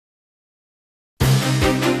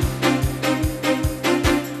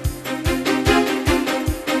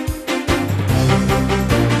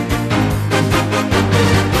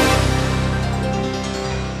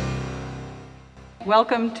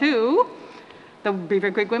welcome to the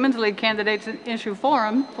Beavercreek Women's League Candidates Issue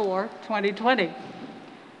Forum for 2020.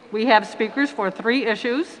 We have speakers for 3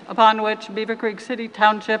 issues upon which Beavercreek City,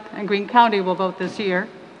 Township, and Greene County will vote this year.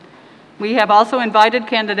 We have also invited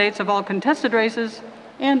candidates of all contested races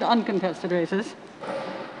and uncontested races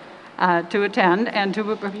to attend and to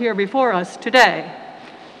appear before us today.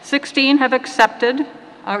 16 have accepted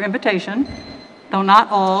our invitation, though not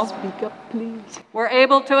all, speak up please, were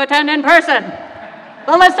able to attend in person.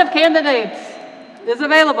 The list of candidates is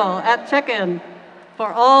available at check-in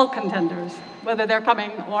for all contenders, whether they're coming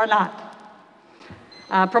or not.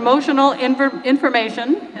 Promotional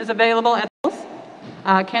information is available at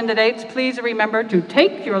candidates, please remember to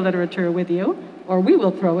take your literature with you or we will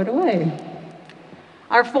throw it away.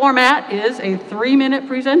 Our format is a 3-minute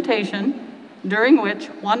presentation during which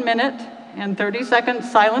 1 minute and 30-second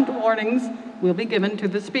silent warnings will be given to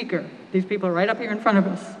the speaker. These people are right up here in front of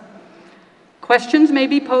us. Questions may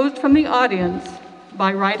be posed from the audience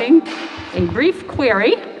by writing a brief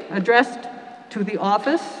query addressed to the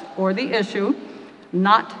office or the issue,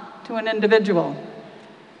 not to an individual.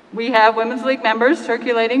 We have Women's League members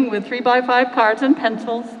circulating with 3x5 cards and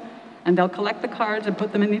pencils, and they'll collect the cards and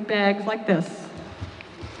put them in these bags like this.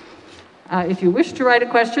 If you wish to write a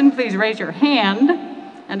question, please raise your hand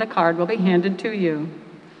and a card will be handed to you.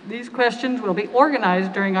 These questions will be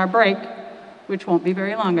organized during our break, which won't be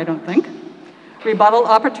very long, I don't think. Rebuttal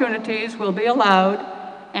opportunities will be allowed,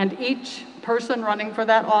 and each person running for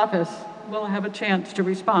that office will have a chance to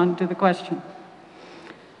respond to the question.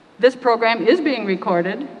 This program is being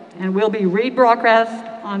recorded and will be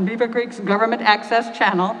rebroadcast on Beavercreek's Government Access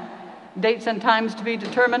channel. Dates and times to be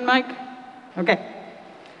determined, Mike? Okay.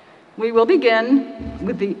 We will begin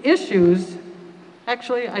with the issues.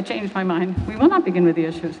 Actually, I changed my mind. We will not begin with the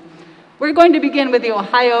issues. We're going to begin with the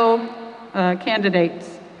Ohio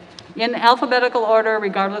candidates in alphabetical order,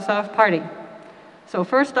 regardless of party. So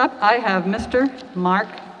first up, I have Mr. Mark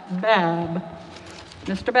Babb.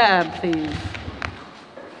 Mr. Babb, please.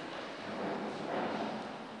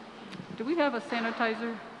 Do we have a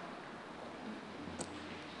sanitizer?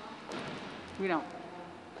 We don't.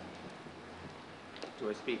 Do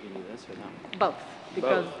I speak into this or no? Both,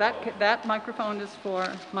 because that microphone is for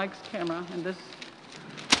Mike's camera, and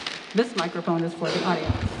this microphone is for the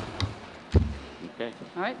audience. Okay.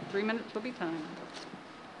 All right, 3 minutes will be time.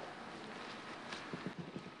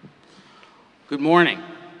 Good morning.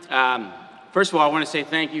 First of all, I want to say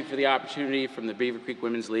thank you for the opportunity from the Beavercreek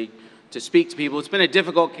Women's League to speak to people. It's been a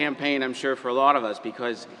difficult campaign, I'm sure, for a lot of us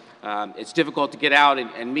because it's difficult to get out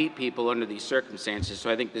and meet people under these circumstances,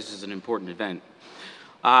 so I think this is an important event.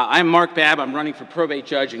 I'm Mark Babb. I'm running for probate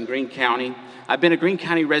judge in Greene County. I've been a Greene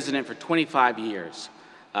County resident for 25 years.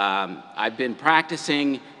 I've been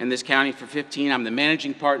practicing in this county for 15. I'm the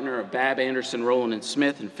managing partner of Babb, Anderson, Rowland &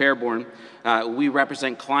 Smith in Fairborn. We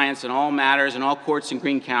represent clients in all matters in all courts in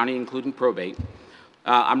Greene County, including probate.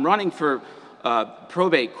 I'm running for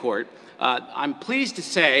probate court. I'm pleased to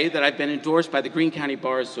say that I've been endorsed by the Greene County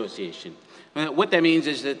Bar Association. What that means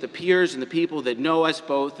is that the peers and the people that know us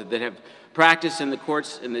both, that have practiced in the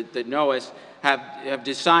courts and that know us, have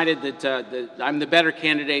decided that I'm the better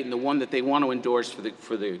candidate and the one that they want to endorse for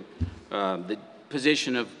the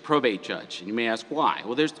position of probate judge. And you may ask why.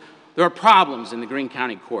 Well, there are problems in the Greene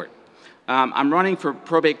County Court. I'm running for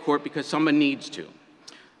probate court because someone needs to.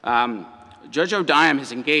 Judge O'Donnell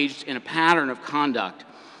has engaged in a pattern of conduct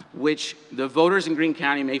which the voters in Greene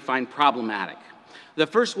County may find problematic. The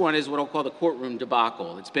first one is what I'll call the courtroom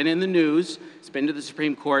debacle. It's been in the news. It's been to the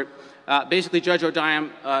Supreme Court. Basically, Judge O'Donnell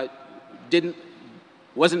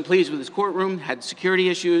wasn't pleased with his courtroom, had security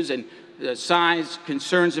issues and size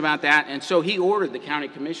concerns about that, and so he ordered the county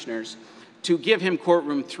commissioners to give him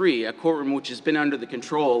courtroom 3, a courtroom which has been under the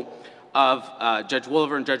control of Judge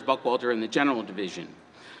Wolver and Judge Buckwalter in the General Division.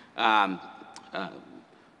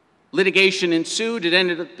 Litigation ensued. It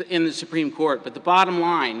ended up in the Supreme Court, but the bottom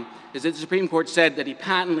line is that the Supreme Court said that he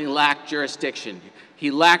patently lacked jurisdiction. He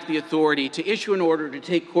lacked the authority to issue an order to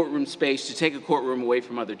take courtroom space, to take a courtroom away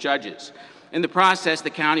from other judges. In the process, the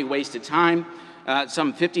county wasted time,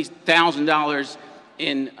 some $50,000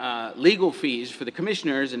 in legal fees for the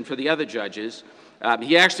commissioners and for the other judges.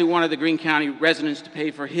 He actually wanted the Greene County residents to pay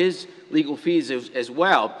for his legal fees as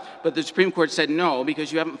well, but the Supreme Court said no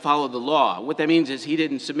because you haven't followed the law. What that means is he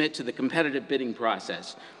didn't submit to the competitive bidding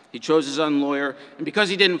process. He chose his own lawyer, and because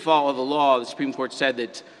he didn't follow the law, the Supreme Court said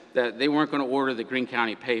that they weren't going to order the Greene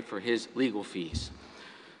County pay for his legal fees.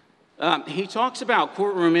 He talks about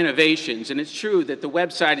courtroom innovations, and it's true that the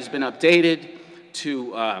website has been updated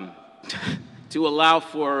to allow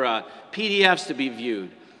for PDFs to be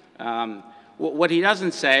viewed. what he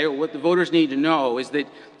doesn't say, or what the voters need to know, is that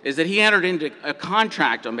he entered into a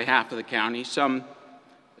contract on behalf of the county, some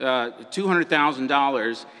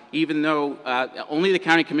 $200,000, even though only the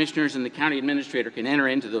county commissioners and the county administrator can enter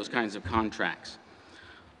into those kinds of contracts.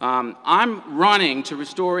 I'm running to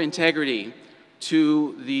restore integrity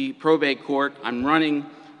to the probate court. I'm running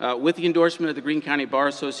with the endorsement of the Greene County Bar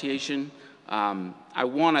Association. I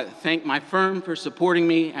want to thank my firm for supporting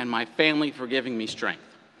me and my family for giving me strength.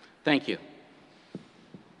 Thank you.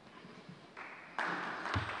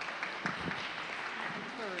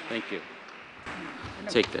 Thank you.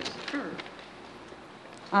 Take this. Sure.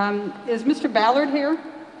 Is Mr. Ballard here?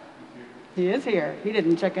 He is here. He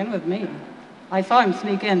didn't check in with me. I saw him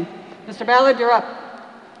sneak in. Mr. Ballard, you're up.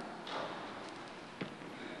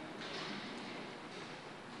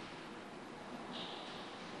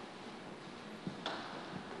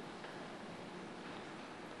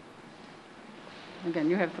 Again,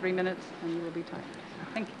 you have 3 minutes and you will be timed.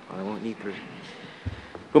 Thank you. I won't need 3.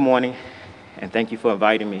 Good morning, and thank you for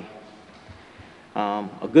inviting me.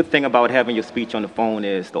 A good thing about having your speech on the phone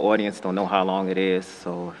is the audience don't know how long it is,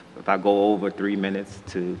 so if I go over 3 minutes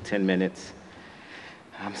to 10 minutes,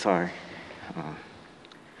 I'm sorry.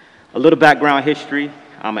 A little background history.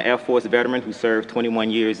 I'm an Air Force veteran who served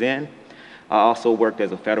 21 years in. I also worked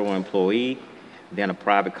as a federal employee, then a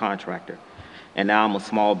private contractor. And now I'm a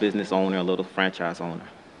small business owner, a little franchise owner.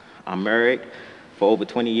 I'm married for over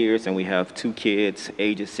 20 years, and we have 2 kids,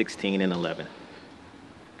 ages 16 and 11.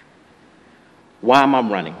 Why am I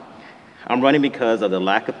running? I'm running because of the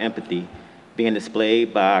lack of empathy being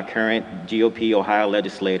displayed by our current GOP Ohio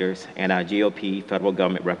legislators and our GOP federal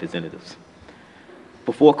government representatives.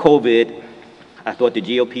 Before COVID, I thought the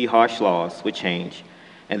GOP harsh laws would change,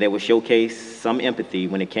 and they would showcase some empathy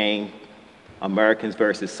when it came Americans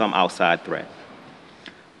versus some outside threat.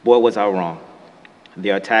 Boy, was I wrong.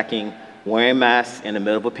 They're attacking wearing masks in the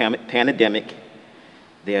middle of a pandemic.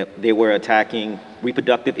 They were attacking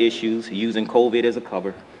reproductive issues, using COVID as a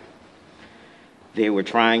cover. They were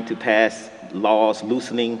trying to pass laws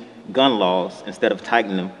loosening gun laws instead of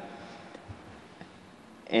tightening them.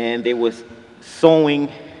 And they were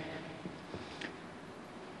sowing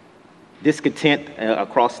discontent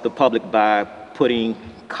across the public by putting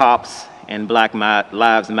cops and Black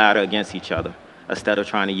Lives Matter against each other instead of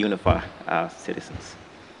trying to unify our citizens.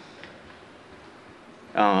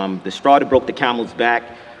 The straw that broke the camel's back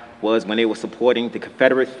was when they were supporting the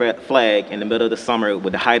Confederate flag in the middle of the summer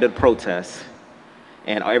with the height of the protests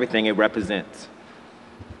and everything it represents.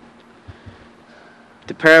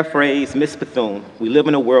 To paraphrase Miss Bethune, we live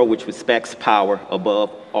in a world which respects power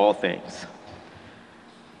above all things.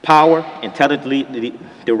 Power, intelligently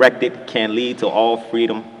directed, can lead to all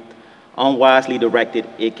freedom. Unwisely directed,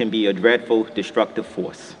 it can be a dreadful, destructive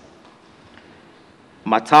force.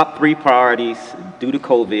 My top 3 priorities due to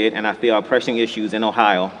COVID, and I feel are pressing issues in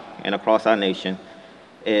Ohio and across our nation,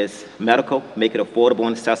 is medical, make it affordable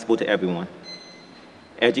and accessible to everyone.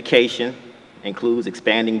 Education includes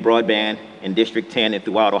expanding broadband in District 10 and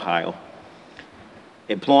throughout Ohio.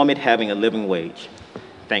 Employment, having a living wage.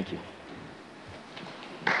 Thank you.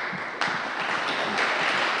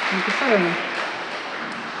 Thank you, sir.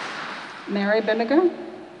 Mary Beniger,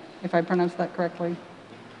 if I pronounced that correctly.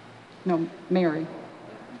 No, Mary.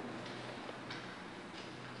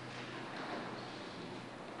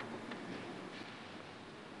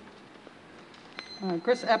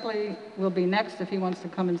 Chris Epley will be next if he wants to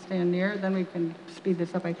come and stand near. Then we can speed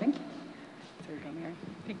this up, I think. There you go, Mary.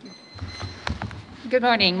 Thank you. Good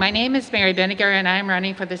morning. My name is Mary Beniger, and I'm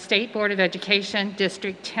running for the State Board of Education,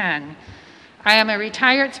 District 10. I am a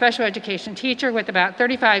retired special education teacher with about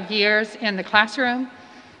 35 years in the classroom,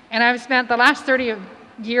 and I've spent the last 30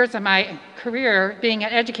 years of my career being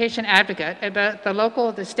an education advocate at both the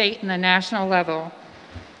local, the state, and the national level.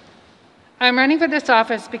 I'm running for this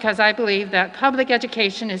office because I believe that public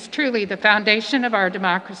education is truly the foundation of our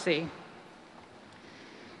democracy.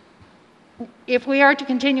 If we are to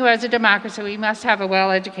continue as a democracy, we must have a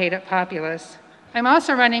well-educated populace. I'm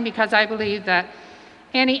also running because I believe that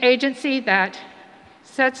any agency that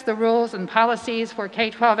sets the rules and policies for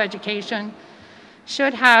K-12 education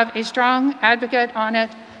should have a strong advocate on it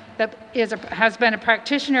that has been a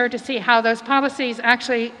practitioner to see how those policies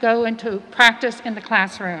actually go into practice in the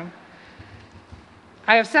classroom.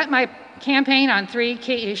 I have set my campaign on 3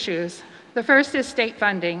 key issues. The first is state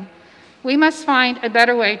funding. We must find a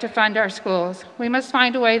better way to fund our schools. We must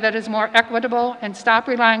find a way that is more equitable and stop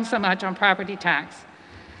relying so much on property tax.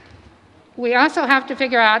 We also have to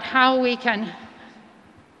figure out how we can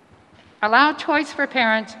allow choice for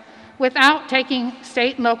parents without taking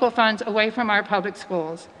state and local funds away from our public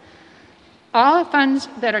schools. All funds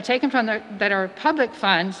that are taken from that are public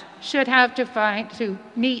funds should have to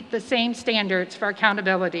meet the same standards for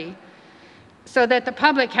accountability so that the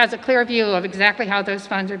public has a clear view of exactly how those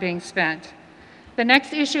funds are being spent. The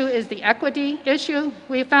next issue is the equity issue.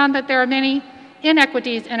 We found that there are many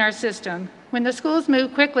inequities in our system. When the schools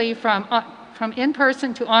move quickly from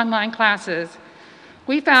in-person to online classes,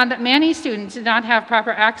 we found that many students did not have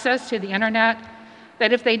proper access to the internet,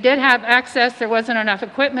 that if they did have access, there wasn't enough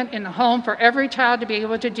equipment in the home for every child to be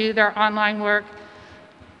able to do their online work.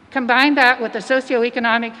 Combine that with the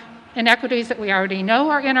socioeconomic inequities that we already know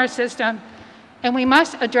are in our system, and we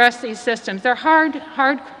must address these systems. They're hard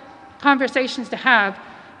conversations to have,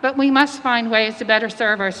 but we must find ways to better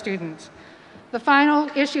serve our students. The final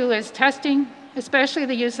issue is testing, especially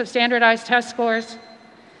the use of standardized test scores.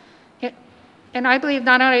 And I believe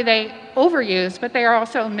not only are they overused, but they are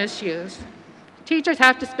also misused. Teachers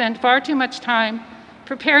have to spend far too much time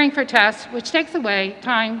preparing for tests, which takes away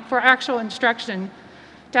time for actual instruction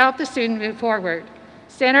to help the student move forward.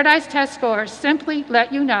 Standardized test scores simply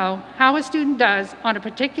let you know how a student does on a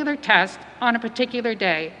particular test on a particular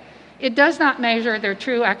day. It does not measure their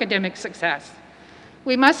true academic success.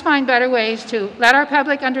 We must find better ways to let our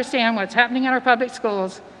public understand what's happening in our public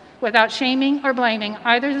schools without shaming or blaming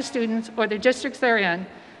either the students or the districts they're in,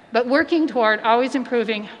 but working toward always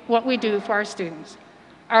improving what we do for our students.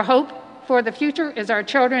 Our hope for the future is our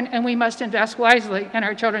children, and we must invest wisely in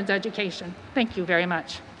our children's education. Thank you very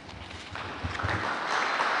much.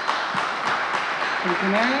 Thank you,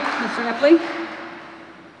 Mary. Mr. Epley?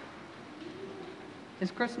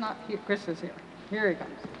 Is Chris not here? Chris is here. Here he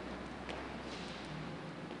comes.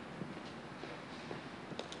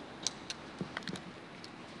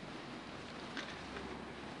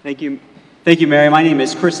 Thank you. Thank you, Mary. My name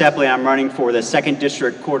is Chris Epley. I'm running for the 2nd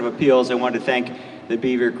District Court of Appeals. I want to thank the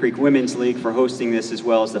Beavercreek Women's League for hosting this, as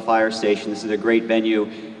well as the fire station. This is a great venue.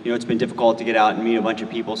 You know, it's been difficult to get out and meet a bunch of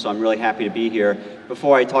people, so I'm really happy to be here.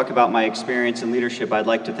 Before I talk about my experience in leadership, I'd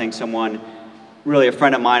like to thank someone, really a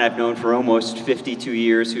friend of mine I've known for almost 52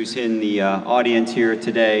 years, who's in the audience here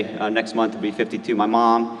today. Next month will be 52. My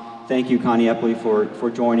mom. Thank you, Connie Epley, for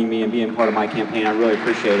joining me and being part of my campaign. I really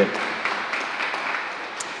appreciate it.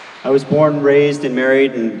 I was born, raised, and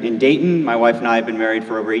married in Dayton. My wife and I have been married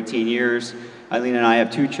for over 18 years. Eileen and I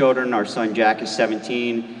have 2 children. Our son Jack is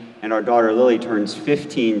 17, and our daughter Lily turns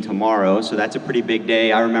 15 tomorrow, so that's a pretty big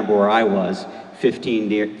day. I remember where I was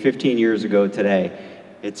 15 years ago today.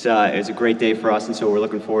 It's a great day for us, and so we're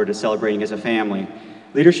looking forward to celebrating as a family.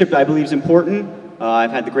 Leadership, I believe, is important.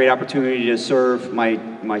 I've had the great opportunity to serve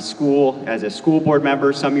my school as a school board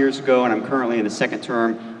member some years ago, and I'm currently in the 2nd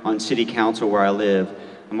term on city council where I live.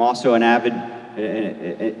 I'm also an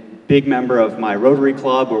avid, big member of my Rotary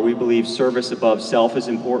Club, where we believe service above self is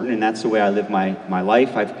important, and that's the way I live my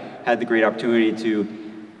life. I've had the great opportunity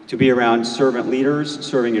to be around servant leaders,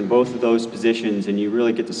 serving in both of those positions, and you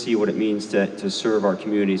really get to see what it means to serve our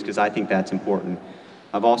communities, because I think that's important.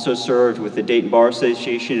 I've also served with the Dayton Bar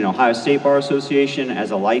Association and Ohio State Bar Association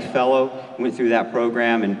as a Life Fellow, went through that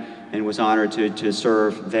program and was honored to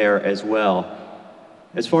serve there as well.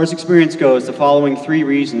 As far as experience goes, the following 3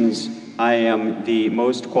 reasons I am the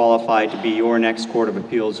most qualified to be your next Court of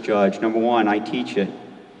Appeals judge. Number 1, I teach it.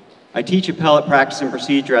 I teach appellate practice and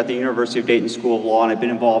procedure at the University of Dayton School of Law, and I've been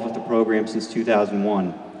involved with the program since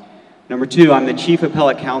 2001. Number 2, I'm the Chief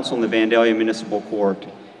Appellate Counsel in the Vandalia Municipal Court.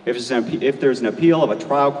 If there's an appeal of a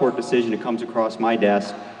trial court decision, it comes across my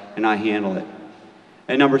desk, and I handle it.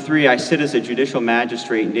 And number 3, I sit as a judicial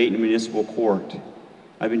magistrate in Dayton Municipal Court.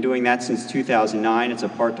 I've been doing that since 2009. It's a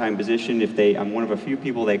part-time position. I'm one of a few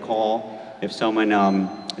people they call if someone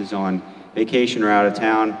is on vacation or out of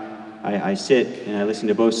town. I sit and I listen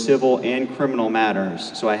to both civil and criminal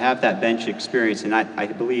matters. So I have that bench experience, and I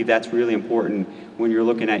believe that's really important when you're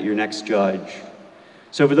looking at your next judge.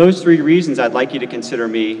 So for those 3 reasons, I'd like you to consider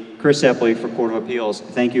me, Chris Epley, for Court of Appeals.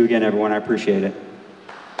 Thank you again, everyone. I appreciate it.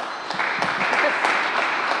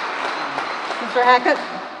 Mr. Hackett?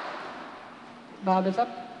 Bob is up.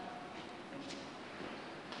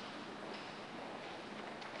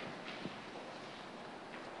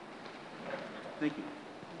 Thank you.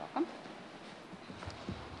 Welcome.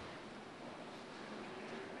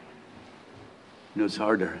 You know, it's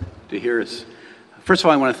hard to hear us. First of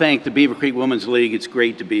all, I want to thank the Beavercreek Women's League. It's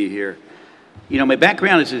great to be here. You know, my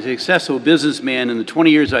background is a successful businessman, and the 20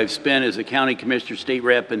 years I've spent as a county commissioner, state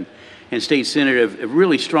rep, and state senator have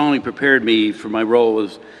really strongly prepared me for my role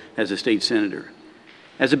as a state senator.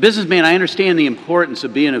 As a businessman, I understand the importance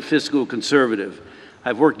of being a fiscal conservative.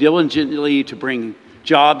 I've worked diligently to bring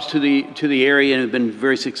jobs to the area and have been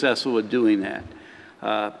very successful at doing that.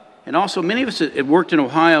 And also, many of us have worked in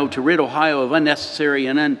Ohio to rid Ohio of unnecessary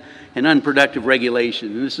and unproductive regulation.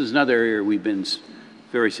 And this is another area we've been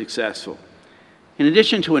very successful. In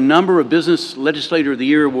addition to a number of Business Legislator of the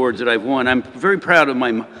Year awards that I've won, I'm very proud of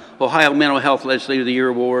my Ohio Mental Health Legislator of the Year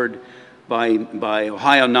award by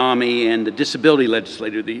Ohio NAMI and the Disability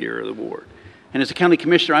Legislator of the Year award. And as a county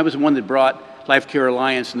commissioner, I was the one that brought Life Care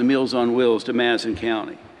Alliance and the Meals on Wheels to Madison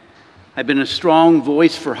County. I've been a strong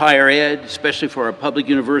voice for higher ed, especially for our public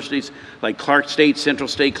universities like Clark State, Central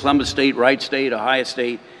State, Columbus State, Wright State, Ohio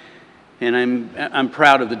State, and I'm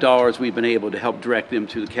proud of the dollars we've been able to help direct them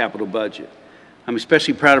to the capital budget. I'm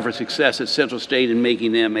especially proud of our success at Central State in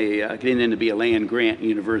making them getting them to be a land-grant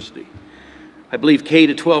university. I believe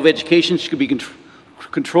K-12 education should be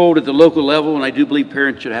controlled at the local level, and I do believe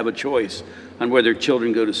parents should have a choice on where their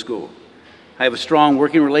children go to school. I have a strong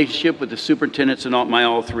working relationship with the superintendents in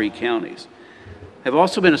all three counties. I've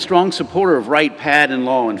also been a strong supporter of Right PAD and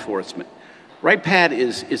law enforcement. Right PAD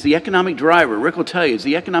is the economic driver. Rick will tell you, is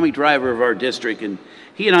the economic driver of our district, and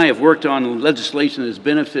he and I have worked on legislation that has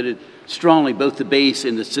benefited strongly both the base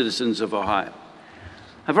and the citizens of Ohio.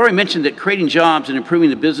 I've already mentioned that creating jobs and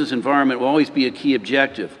improving the business environment will always be a key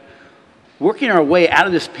objective. Working our way out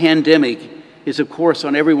of this pandemic is, of course,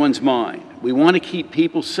 on everyone's mind. We want to keep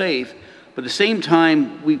people safe, but at the same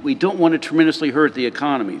time, we don't want to tremendously hurt the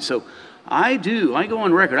economy. So I go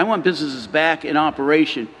on record, I want businesses back in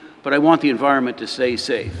operation, but I want the environment to stay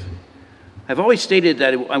safe. I've always stated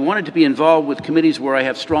that I wanted to be involved with committees where I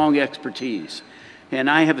have strong expertise. And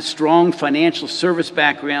I have a strong financial service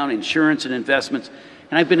background, insurance and investments,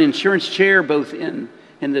 and I've been insurance chair both in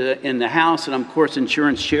the House and, of course,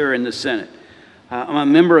 insurance chair in the Senate. I'm a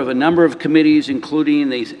member of a number of committees, including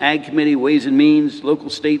the Ag Committee, Ways and Means, Local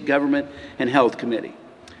State Government, and Health Committee.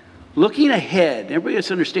 Looking ahead, everybody has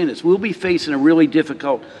to understand this, we'll be facing a really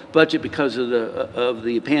difficult budget because of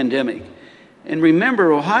the pandemic. And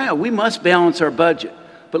remember, Ohio, we must balance our budget.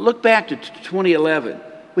 But look back to 2011.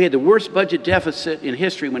 We had the worst budget deficit in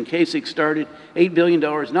history when Kasich started, $8 billion.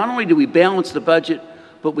 Not only did we balance the budget,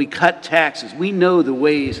 but we cut taxes. We know the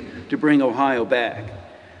ways to bring Ohio back.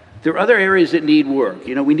 There are other areas that need work.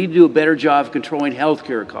 You know, we need to do a better job of controlling health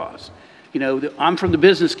care costs. You know, I'm from the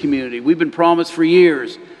business community. We've been promised for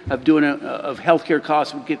years of health care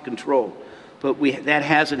costs would get controlled. But that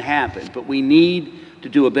hasn't happened. But we need to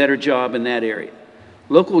do a better job in that area.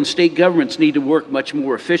 Local and state governments need to work much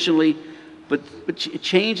more efficiently, but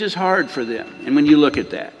change is hard for them. And when you look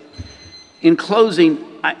at that. In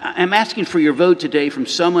closing, I'm asking for your vote today from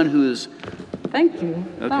someone who is... Thank you.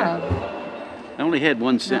 Okay. Bob. I only had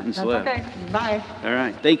one sentence left. Okay, bye. All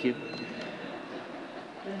right, thank you.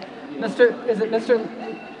 Is it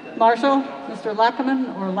Mr. Marshall, Mr.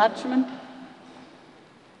 Lachman or Latchman?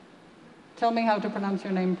 Tell me how to pronounce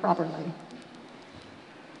your name properly.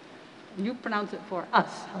 You pronounce it for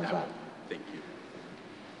us. How's that? Thank you.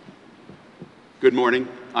 Good morning.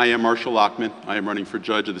 I am Marshall Lachman. I am running for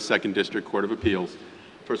judge of the 2nd District Court of Appeals.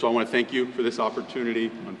 First of all, I want to thank you for this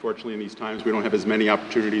opportunity. Unfortunately, in these times, we don't have as many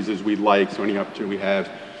opportunities as we'd like, so any opportunity we have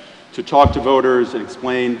to talk to voters and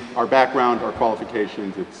explain our background, our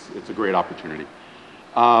qualifications, it's a great opportunity.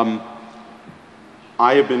 I've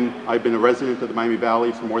been a resident of the Miami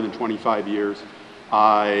Valley for more than 25 years.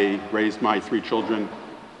 I raised my 3 children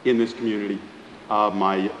in this community.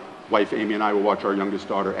 My wife, Amy, and I will watch our youngest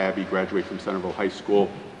daughter, Abby, graduate from Centerville High School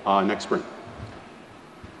next spring.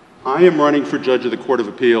 I am running for judge of the Court of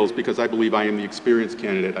Appeals because I believe I am the experienced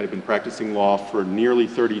candidate. I've been practicing law for nearly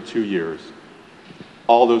 32 years.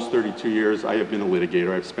 All those 32 years, I have been a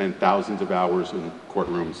litigator. I've spent thousands of hours in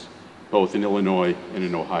courtrooms, both in Illinois and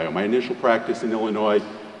in Ohio. My initial practice in Illinois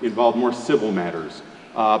involved more civil matters,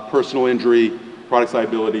 personal injury, products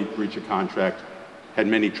liability, breach of contract, had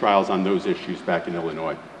many trials on those issues back in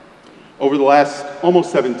Illinois. Over the last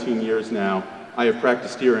almost 17 years now, I have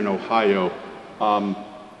practiced here in Ohio,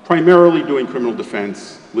 primarily doing criminal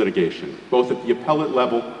defense litigation, both at the appellate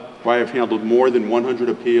level, where I have handled more than 100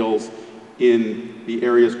 appeals in the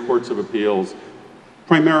area's courts of appeals,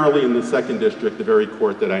 primarily in the 2nd District, the very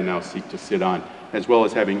court that I now seek to sit on, as well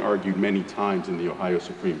as having argued many times in the Ohio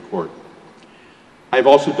Supreme Court. I've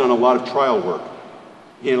also done a lot of trial work,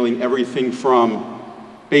 handling everything from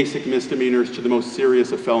basic misdemeanors to the most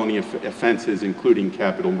serious of felony offenses, including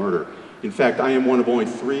capital murder. In fact, I am one of only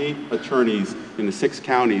 3 attorneys in the 6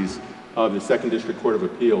 counties of the 2nd District Court of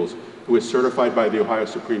Appeals who is certified by the Ohio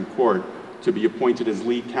Supreme Court to be appointed as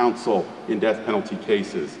lead counsel in death penalty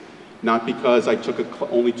cases. Not because I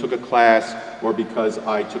only took a class or because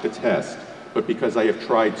I took a test, but because I have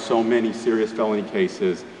tried so many serious felony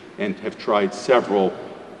cases and have tried several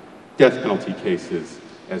death penalty cases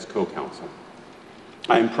as co-counsel.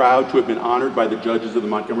 I am proud to have been honored by the judges of the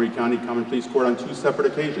Montgomery County Common Pleas Court on 2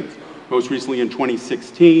 separate occasions, most recently in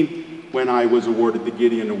 2016 when I was awarded the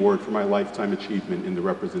Gideon Award for my lifetime achievement in the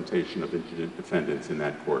representation of indigent defendants in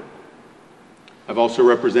that court. I've also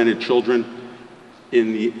represented children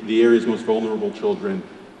in the area's most vulnerable children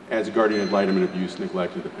as guardian ad litem in abuse,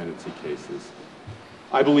 neglect, and dependency cases.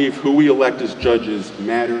 I believe who we elect as judges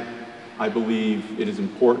matter. I believe it is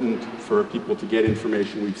important for people to get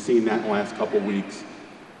information. We've seen that in the last couple weeks.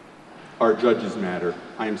 Our judges matter.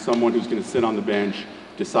 I am someone who's going to sit on the bench,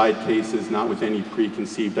 decide cases not with any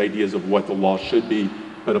preconceived ideas of what the law should be,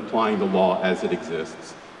 but applying the law as it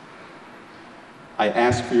exists. I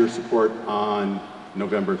ask for your support on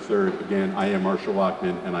November 3rd. Again, I am Marshall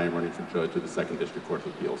Lockman, and I am running for judge of the 2nd District Court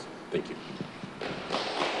of Appeals. Thank you.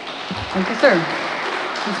 Thank you, sir.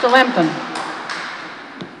 Mr. Lampton.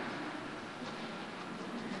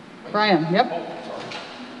 Brian, yep.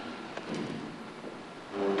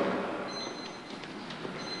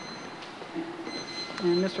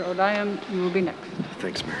 And Mr. O'Diam, you will be next.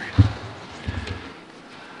 Thanks, Mary.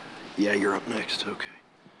 Yeah, you're up next. Okay.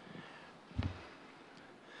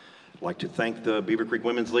 I'd like to thank the Beavercreek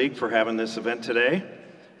Women's League for having this event today.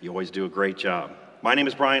 You always do a great job. My name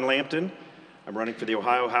is Brian Lampton. I'm running for the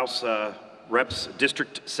Ohio House Reps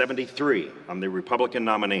District 73. I'm the Republican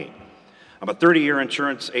nominee. I'm a 30-year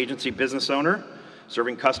insurance agency business owner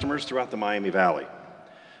serving customers throughout the Miami Valley.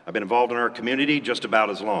 I've been involved in our community just about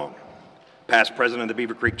as long. Past president of the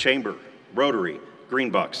Beavercreek Chamber, Rotary,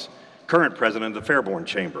 Greenbucks, current president of the Fairborn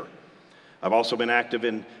Chamber. I've also been active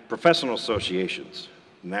in professional associations,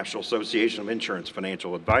 National Association of Insurance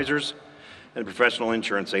Financial Advisors, and Professional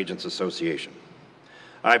Insurance Agents Association.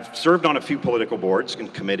 I've served on a few political boards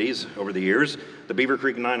and committees over the years, the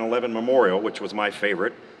Beavercreek 9/11 Memorial, which was my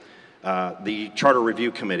favorite, the Charter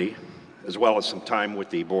Review Committee, as well as some time with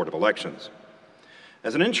the Board of Elections.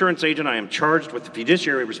 As an insurance agent, I am charged with the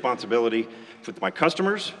fiduciary responsibility with my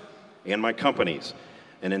customers and my companies.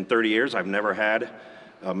 And in 30 years, I've never had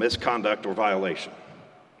a misconduct or violation.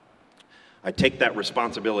 I take that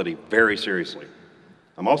responsibility very seriously.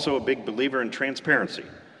 I'm also a big believer in transparency.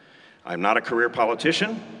 I'm not a career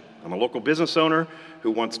politician. I'm a local business owner who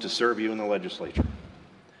wants to serve you in the legislature.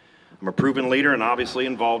 I'm a proven leader and obviously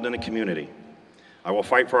involved in a community. I will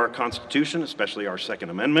fight for our Constitution, especially our Second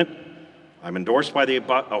Amendment. I'm endorsed by the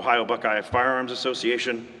Ohio Buckeye Firearms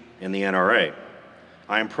Association and the NRA.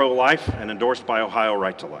 I am pro-life and endorsed by Ohio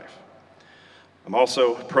Right to Life. I'm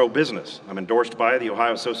also pro-business. I'm endorsed by the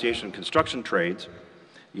Ohio Association of Construction Trades,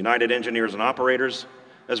 United Engineers and Operators,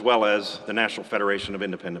 as well as the National Federation of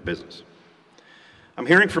Independent Business. I'm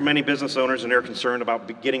hearing from many business owners and they're concerned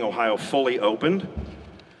about getting Ohio fully opened.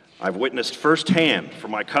 I've witnessed firsthand from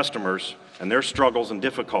my customers and their struggles and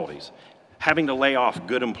difficulties, having to lay off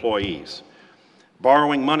good employees,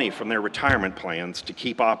 borrowing money from their retirement plans to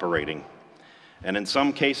keep operating, and in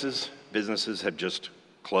some cases, businesses have just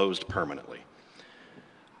closed permanently.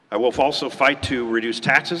 I will also fight to reduce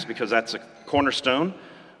taxes because that's a cornerstone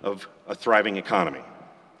of a thriving economy.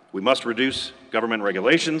 We must reduce government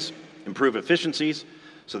regulations, improve efficiencies,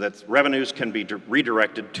 so that revenues can be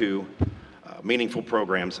redirected to meaningful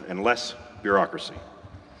programs and less bureaucracy.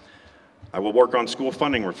 I will work on school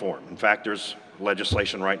funding reform. In fact, there's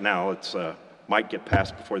legislation right now that's might get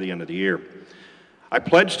passed before the end of the year. I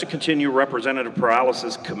pledge to continue Representative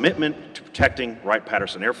Peralez's commitment to protecting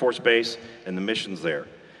Wright-Patterson Air Force Base and the missions there.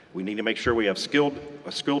 We need to make sure we have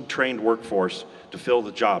a skilled, trained workforce to fill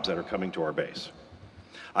the jobs that are coming to our base.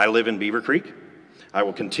 I live in Beavercreek. I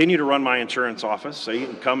will continue to run my insurance office so you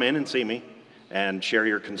can come in and see me and share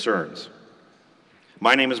your concerns.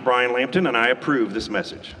 My name is Brian Lampton, and I approve this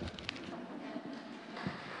message.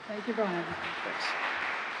 Thank you, Brian. Thanks.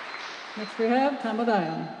 Next we have Tom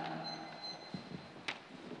O'Diam.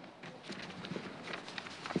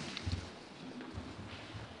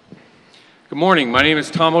 Good morning. My name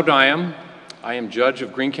is Tom O'Diam. I am judge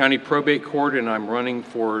of Greene County Probate Court, and I'm running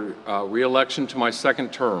for re-election to my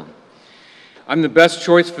second term. I'm the best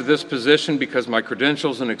choice for this position because my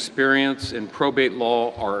credentials and experience in probate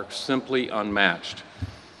law are simply unmatched.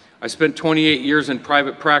 I spent 28 years in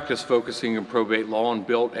private practice focusing on probate law and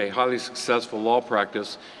built a highly successful law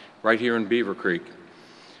practice right here in Beavercreek.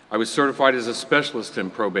 I was certified as a specialist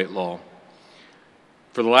in probate law.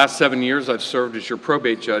 For the last 7 years, I've served as your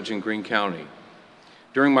probate judge in Greene County.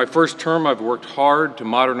 During my first term, I've worked hard to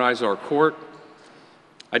modernize our court.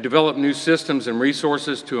 I developed new systems and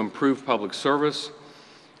resources to improve public service.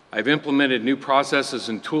 I've implemented new processes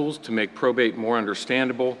and tools to make probate more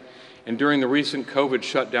understandable. And during the recent COVID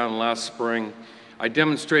shutdown last spring, I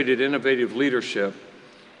demonstrated innovative leadership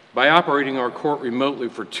By operating our court remotely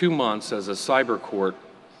for 2 months as a cyber court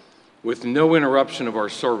with no interruption of our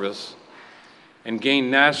service, and gained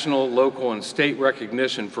national, local, and state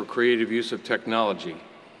recognition for creative use of technology.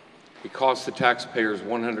 It cost the taxpayers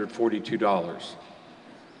 $142.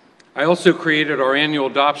 I also created our annual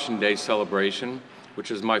Adoption Day celebration, which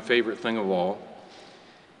is my favorite thing of all.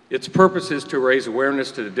 Its purpose is to raise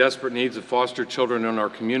awareness to the desperate needs of foster children in our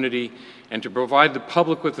community and to provide the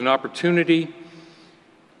public with an opportunity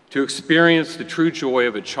to experience the true joy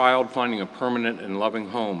of a child finding a permanent and loving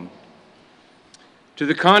home. To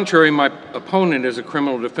the contrary, my opponent is a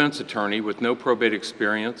criminal defense attorney with no probate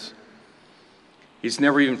experience. He's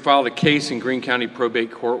never even filed a case in Greene County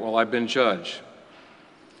Probate Court while I've been judge.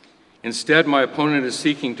 Instead, my opponent is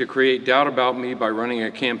seeking to create doubt about me by running a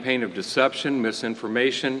campaign of deception,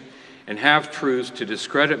 misinformation, and half-truths to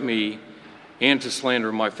discredit me and to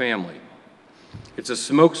slander my family. It's a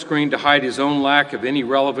smokescreen to hide his own lack of any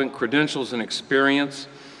relevant credentials and experience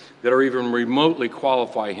that are even remotely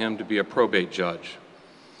qualify him to be a probate judge.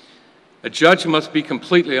 A judge must be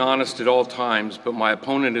completely honest at all times, but my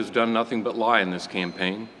opponent has done nothing but lie in this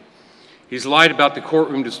campaign. He's lied about the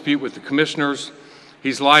courtroom dispute with the commissioners.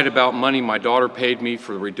 He's lied about money my daughter paid me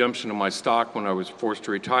for the redemption of my stock when I was forced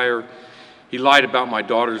to retire. He lied about my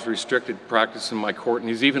daughter's restricted practice in my court, and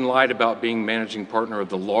he's even lied about being managing partner of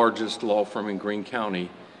the largest law firm in Greene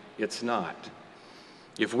County. It's not.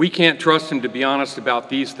 If we can't trust him to be honest about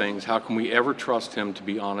these things, how can we ever trust him to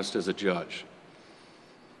be honest as a judge?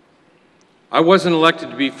 I wasn't elected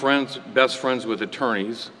to be best friends with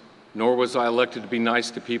attorneys, nor was I elected to be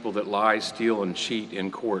nice to people that lie, steal, and cheat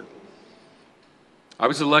in court. I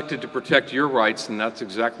was elected to protect your rights, and that's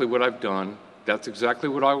exactly what I've done. That's exactly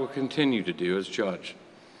what I will continue to do as judge.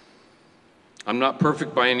 I'm not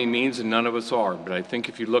perfect by any means, and none of us are, but I think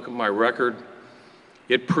if you look at my record,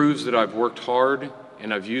 it proves that I've worked hard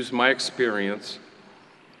and I've used my experience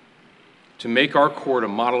to make our court a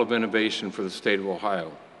model of innovation for the state of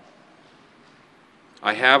Ohio.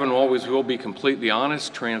 I have and always will be completely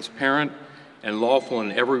honest, transparent, and lawful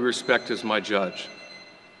in every respect as my judge.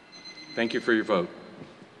 Thank you for your vote.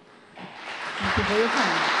 Thank you for your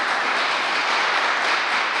time.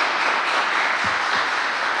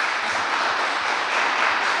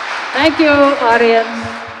 Thank you, audience.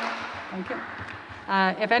 Thank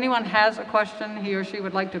you. If anyone has a question he or she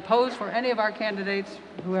would like to pose for any of our candidates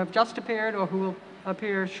who have just appeared or who will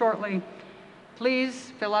appear shortly,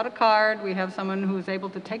 please fill out a card. We have someone who is able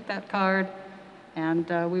to take that card, and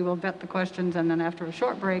we will vet the questions, and then after a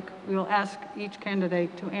short break, we will ask each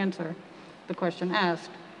candidate to answer the question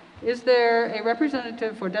asked. Is there a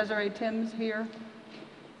representative for Desiree Timms here?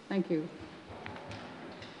 Thank you.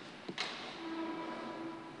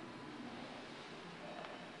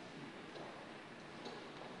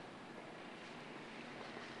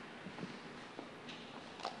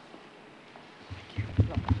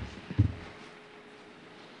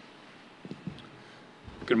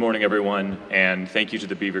 Good morning, everyone, and thank you to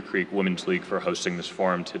the Beavercreek Women's League for hosting this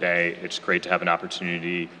forum today. It's great to have an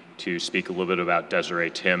opportunity to speak a little bit about Desiree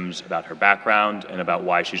Timms, about her background, and about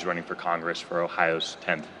why she's running for Congress for Ohio's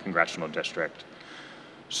 10th Congressional District.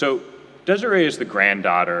 So, Desiree is the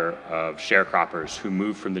granddaughter of sharecroppers who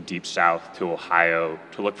moved from the Deep South to Ohio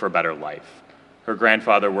to look for a better life. Her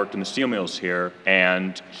grandfather worked in the steel mills here,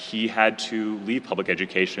 and he had to leave public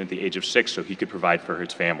education at the age of 6 so he could provide for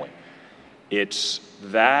his family. It's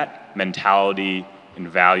that mentality and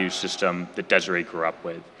value system that Desiree grew up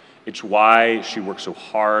with. It's why she worked so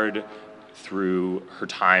hard through her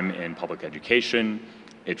time in public education.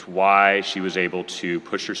 It's why she was able to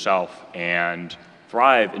push herself and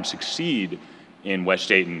thrive and succeed in West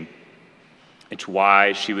Dayton. It's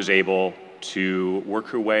why she was able to work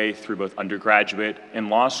her way through both undergraduate and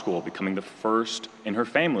law school, becoming the first in her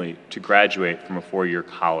family to graduate from a 4-year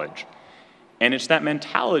college. And it's that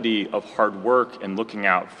mentality of hard work and looking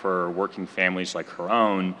out for working families like her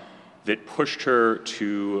own that pushed her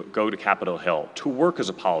to go to Capitol Hill, to work as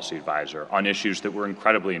a policy advisor on issues that were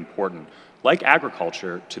incredibly important, like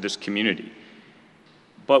agriculture, to this community.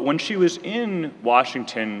 But when she was in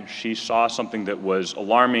Washington, she saw something that was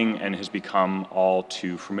alarming and has become all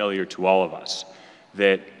too familiar to all of us,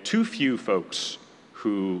 that too few folks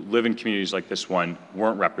who live in communities like this one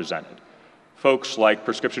weren't represented. Folks like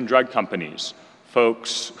prescription drug companies,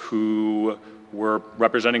 folks who were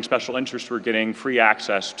representing special interests were getting free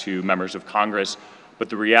access to members of Congress, but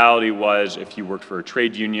the reality was if you worked for a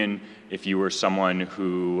trade union, if you were someone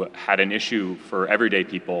who had an issue for everyday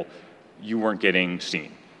people, you weren't getting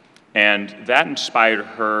seen. And that inspired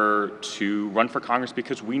her to run for Congress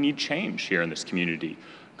because we need change here in this community.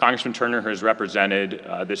 Congressman Turner has represented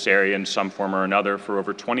this area in some form or another for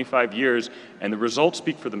over 25 years, and the results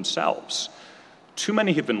speak for themselves. Too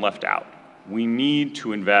many have been left out. We need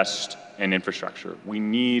to invest in infrastructure. We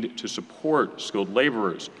need to support skilled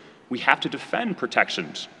laborers. We have to defend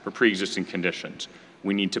protections for pre-existing conditions.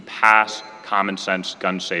 We need to pass common sense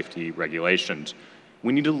gun safety regulations.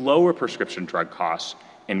 We need to lower prescription drug costs,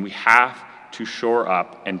 and we have to shore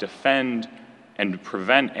up and defend and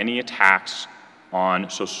prevent any attacks on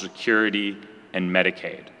Social Security and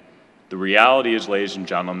Medicaid. The reality is, ladies and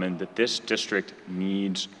gentlemen, that this district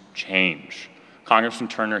needs change. Congressman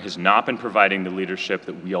Turner has not been providing the leadership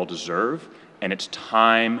that we all deserve, and it's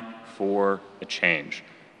time for a change.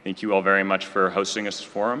 Thank you all very much for hosting this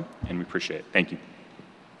forum, and we appreciate it. Thank you.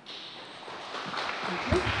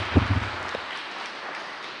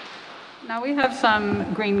 Now we have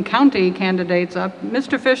some Greene County candidates up.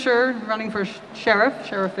 Mr. Fisher, running for Sheriff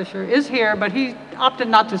Fisher, is here, but he opted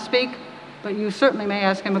not to speak, but you certainly may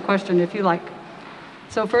ask him a question if you like.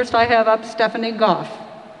 So first I have up Stephanie Goff.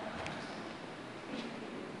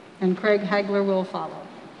 And Craig Hagler will follow.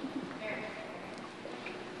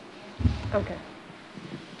 Okay.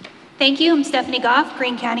 Thank you. I'm Stephanie Goff,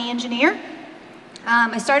 Greene County Engineer.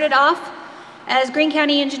 I started off as Greene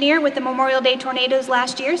County Engineer with the Memorial Day tornadoes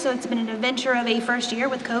last year, so it's been an adventure of a first year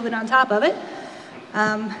with COVID on top of it.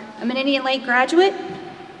 I'm an Indian Lake graduate,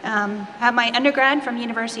 have my undergrad from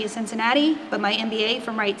University of Cincinnati, but my MBA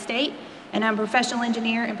from Wright State, and I'm a professional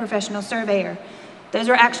engineer and professional surveyor. Those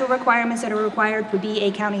are actual requirements that are required to be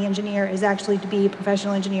a county engineer, is actually to be a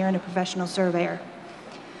professional engineer and a professional surveyor.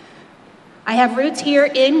 I have roots here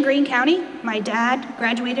in Greene County. My dad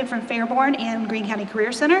graduated from Fairborn and Greene County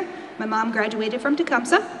Career Center. My mom graduated from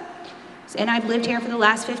Tecumseh. And I've lived here for the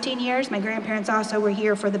last 15 years. My grandparents also were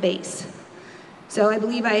here for the base. So I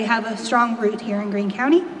believe I have a strong root here in Greene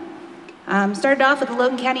County. Started off with the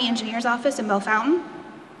Logan County Engineer's Office in Bellefontaine,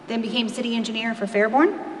 then became city engineer for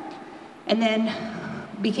Fairborn, and then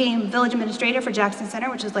became village administrator for Jackson Center,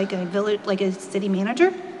 which is like a village, like a city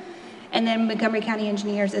manager, and then Montgomery County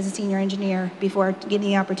Engineers as a senior engineer before getting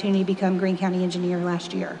the opportunity to become Greene County Engineer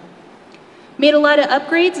last year. Made a lot of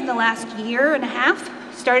upgrades in the last year and a half.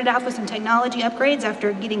 Started off with some technology upgrades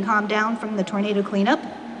after getting calmed down from the tornado cleanup.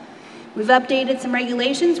 We've updated some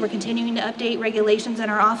regulations. We're continuing to update regulations in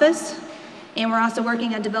our office, and we're also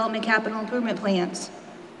working on development capital improvement plans.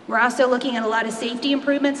 We're also looking at a lot of safety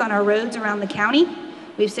improvements on our roads around the county.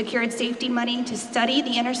 We've secured safety money to study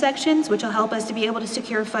the intersections, which will help us to be able to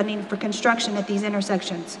secure funding for construction at these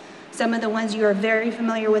intersections. Some of the ones you are very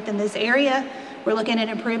familiar with in this area, we're looking at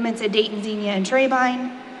improvements at Dayton, Xenia, and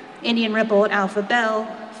Trabine, Indian Ripple at Alpha Bell,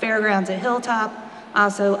 Fairgrounds at Hilltop,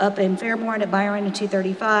 also up in Fairborn at Byron and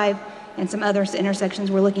 235, and some other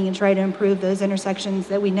intersections. We're looking to try to improve those intersections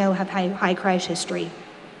that we know have high crash history.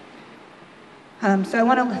 So I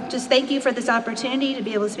want to just thank you for this opportunity to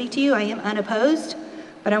be able to speak to you. I am unopposed,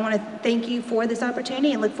 but I want to thank you for this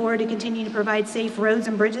opportunity and look forward to continuing to provide safe roads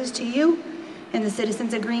and bridges to you and the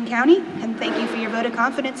citizens of Greene County. And thank you for your vote of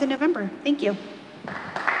confidence in November. Thank you.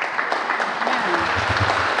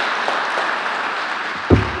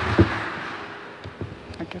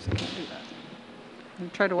 I guess I can't do that. I'll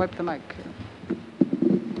try to wipe the mic here.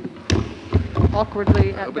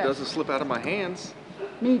 Awkwardly I at hope it best. doesn't slip out of my hands.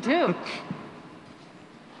 Me too.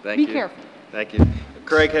 Thank Be you. careful. Thank you.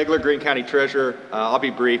 Craig Hagler, Greene County Treasurer. I'll be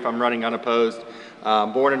brief. I'm running unopposed.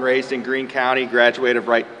 Born and raised in Greene County, graduate of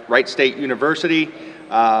Wright State University.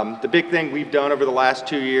 The big thing we've done over the last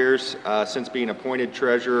 2 years since being appointed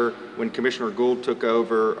treasurer when Commissioner Gould took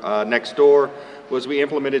over next door was we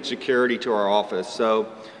implemented security to our office. So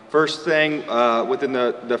first thing, within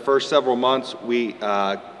the first several months, we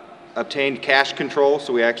obtained cash control.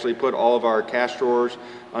 So we actually put all of our cash drawers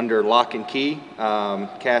under lock and key.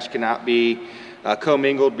 Cash cannot be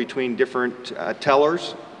commingled between different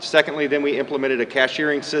tellers. Secondly, then we implemented a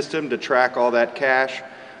cashiering system to track all that cash.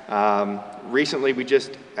 Recently, we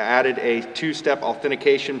just added a two-step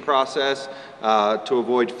authentication process to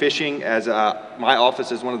avoid phishing, as my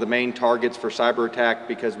office is one of the main targets for cyber attack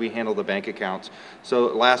because we handle the bank accounts. So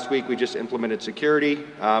last week, we just implemented security.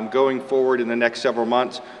 Going forward in the next several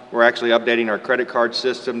months, we're actually updating our credit card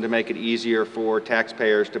system to make it easier for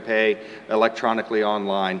taxpayers to pay electronically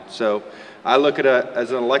online. So I look at as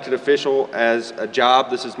an elected official as a job.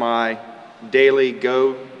 This is my daily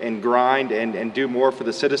go and grind and do more for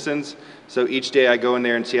the citizens. So each day I go in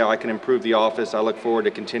there and see how I can improve the office. I look forward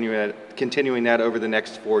to continuing that over the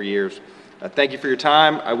next 4 years. Thank you for your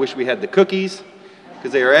time. I wish we had the cookies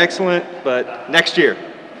because they are excellent, but next year.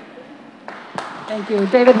 Thank you.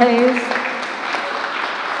 David Hayes.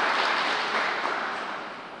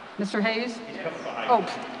 Mr. Hayes? Oh.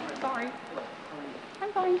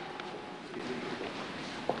 I'm fine.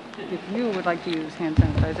 If you would like to use hand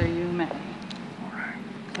sanitizer, you may.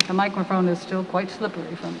 But the microphone is still quite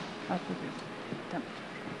slippery from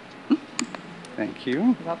Thank you.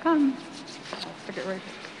 You're welcome. I'll stick it right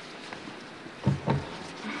here.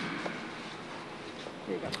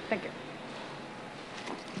 There you go. Thank you.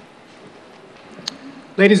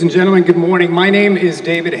 Ladies and gentlemen, good morning. My name is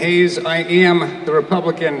David Hayes. I am the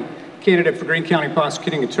Republican candidate for Greene County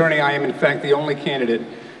Prosecuting Attorney. I am, in fact, the only candidate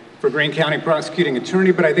for Greene County Prosecuting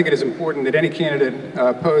Attorney, but I think it is important that any candidate,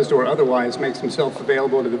 opposed or otherwise, makes himself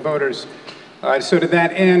available to the voters. So to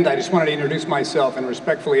that end, I just wanted to introduce myself and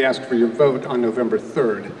respectfully ask for your vote on November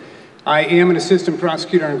 3rd. I am an assistant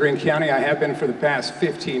prosecutor in Greene County. I have been for the past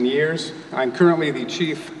 15 years. I'm currently the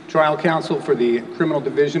chief trial counsel for the criminal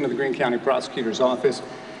division of the Greene County Prosecutor's Office.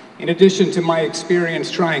 In addition to my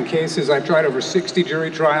experience trying cases, I've tried over 60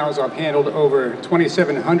 jury trials. I've handled over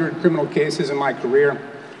 2,700 criminal cases in my career.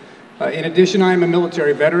 In addition, I am a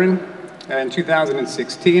military veteran. In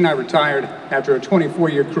 2016, I retired after a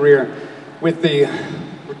 24-year career with the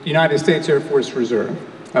United States Air Force Reserve,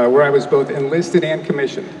 where I was both enlisted and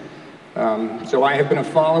commissioned. So I have been a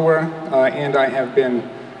follower and I have been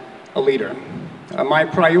a leader. My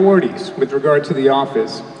priorities with regard to the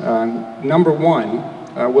office, number one,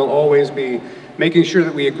 will always be making sure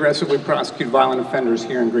that we aggressively prosecute violent offenders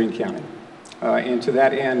here in Greene County. And to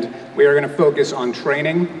that end, we are going to focus on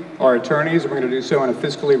training our attorneys. We're going to do so in a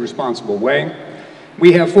fiscally responsible way.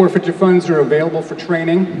 We have forfeiture funds that are available for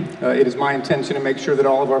training. It is my intention to make sure that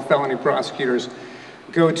all of our felony prosecutors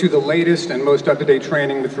go to the latest and most up-to-date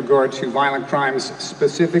training with regard to violent crimes,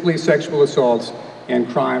 specifically sexual assaults and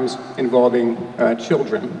crimes involving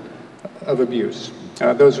children of abuse.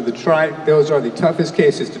 Those are the toughest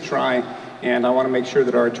cases to try, and I want to make sure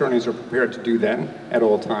that our attorneys are prepared to do that at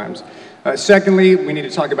all times. Secondly, we need to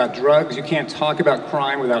talk about drugs. You can't talk about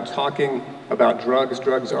crime without talking about drugs.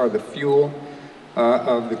 Drugs are the fuel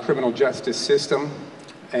of the criminal justice system,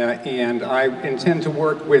 and I intend to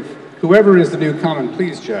work with whoever is the new common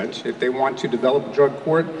pleas judge. If they want to develop a drug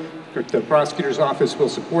court, the prosecutor's office will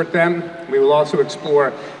support them. We will also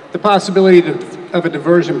explore the possibility of a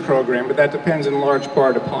diversion program, but that depends in large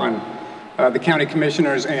part upon the county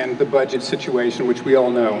commissioners and the budget situation, which we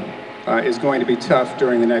all know is going to be tough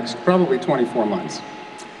during the next probably 24 months.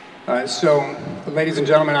 So, ladies and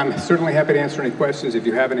gentlemen, I'm certainly happy to answer any questions if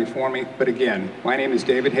you have any for me. But again, my name is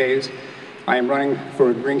David Hayes. I am running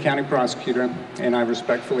for Greene County Prosecutor, and I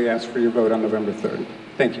respectfully ask for your vote on November 3rd.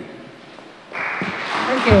 Thank you.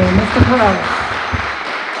 Thank you, Mr. Perez.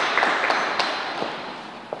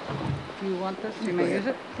 Do you want this? You may use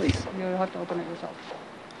it. Please. You'll have to open it yourself.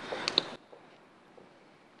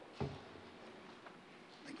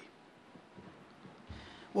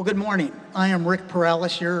 Well, good morning. I am Rick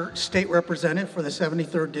Perales, your state representative for the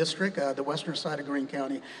 73rd District, the western side of Greene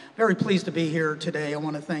County. Very pleased to be here today. I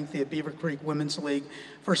want to thank the Beavercreek Women's League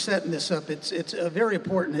for setting this up. It's very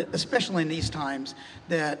important, especially in these times,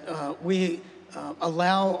 that we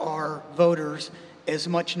allow our voters as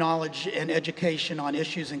much knowledge and education on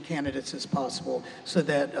issues and candidates as possible so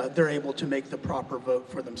that they're able to make the proper vote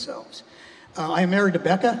for themselves. I am married to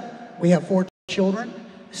Becca. We have 4 children,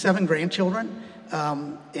 7 grandchildren.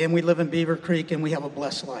 And we live in Beavercreek, and we have a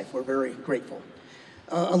blessed life. We're very grateful.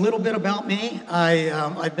 A little bit about me.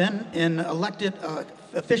 I've been in elected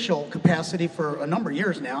official capacity for a number of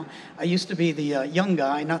years now. I used to be the young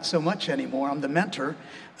guy, not so much anymore. I'm the mentor,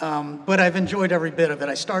 but I've enjoyed every bit of it.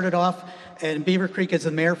 I started off in Beavercreek as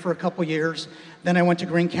the mayor for a couple years. Then I went to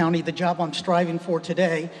Greene County, the job I'm striving for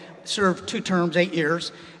today, served 2 terms, 8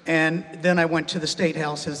 years, and then I went to the State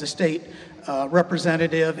House as the state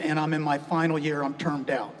representative, and I'm in my final year. I'm termed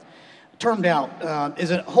out. Termed out is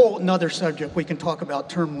a whole nother subject. We can talk about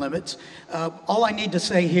term limits. All I need to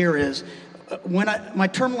say here is when my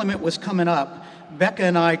term limit was coming up, Becca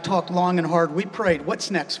and I talked long and hard. We prayed, what's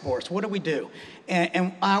next for us? What do we do?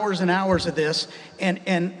 And hours and hours of this, and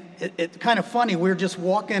it's kind of funny. We were just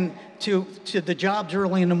walking to the jobs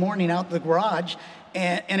early in the morning out the garage,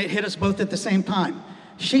 and it hit us both at the same time.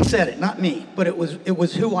 She said it, not me, but it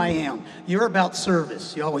was who I am. You're about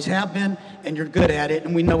service. You always have been, and you're good at it,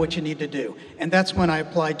 and we know what you need to do. And that's when I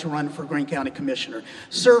applied to run for Greene County Commissioner.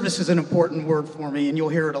 Service is an important word for me, and you'll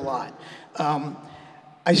hear it a lot.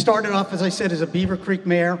 I started off, as I said, as a Beavercreek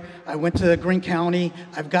mayor. I went to Greene County.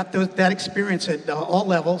 I've got that experience at all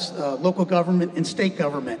levels, local government and state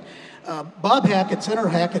government. Bob Hackett, Senator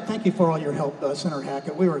Hackett, thank you for all your help, Senator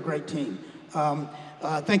Hackett. We were a great team.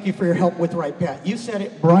 Thank you for your help with Wright Pat. You said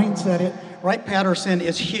it, Brian said it, Wright-Patterson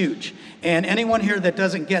is huge. And anyone here that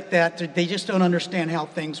doesn't get that, they just don't understand how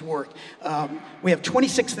things work. We have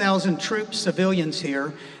 26,000 troops, civilians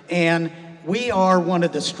here, and we are one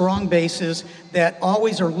of the strong bases that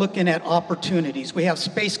always are looking at opportunities. We have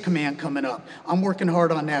Space Command coming up. I'm working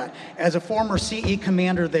hard on that. As a former CE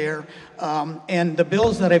commander there, and the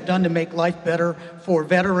bills that I've done to make life better for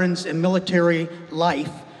veterans and military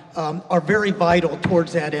life are very vital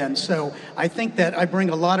towards that end. So I think that I bring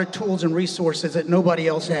a lot of tools and resources that nobody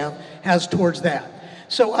else has towards that.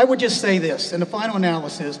 So I would just say this, in the final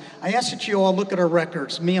analysis, I ask that you all look at our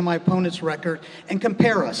records, me and my opponent's record, and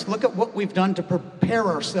compare us. Look at what we've done to prepare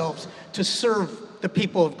ourselves to serve the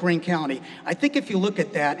people of Greene County. I think if you look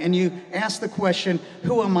at that and you ask the question,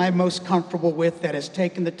 who am I most comfortable with that has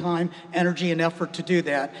taken the time, energy, and effort to do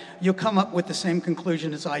that, you'll come up with the same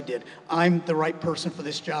conclusion as I did. I'm the right person for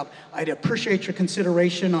this job. I'd appreciate your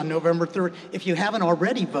consideration on November 3rd if you haven't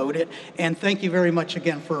already voted, and thank you very much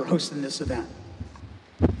again for hosting this event.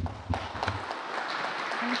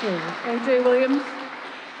 Thank you. A.J. Williams.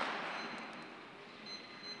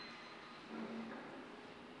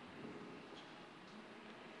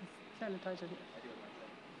 Sanitizer.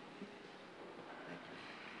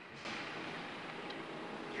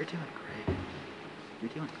 You're doing great.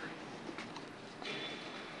 You're doing great.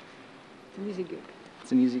 It's an easy gig.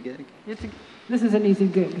 It's an easy gig. This is an easy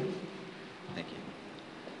gig. Thank you.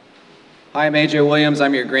 Hi, I'm A.J. Williams.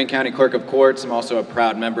 I'm your Greene County Clerk of Courts. I'm also a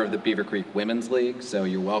proud member of the Beavercreek Women's League, so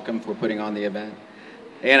you're welcome for putting on the event.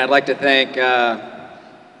 And I'd like to thank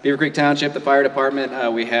Beavercreek Township, the fire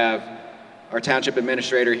department. We have our township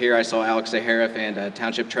administrator here. I saw Alex Zahariff, and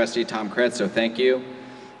township trustee Tom Kretz, so thank you.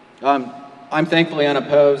 I'm thankfully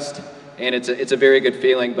unopposed, and it's a very good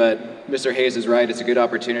feeling, but Mr. Hayes is right. It's a good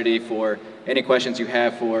opportunity for any questions you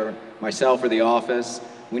have for myself or the office.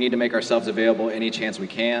 We need to make ourselves available any chance we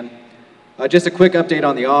can. Just a quick update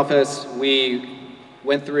on the office. We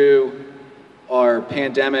went through our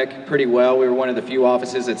pandemic pretty well. We were one of the few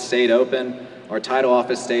offices that stayed open. Our title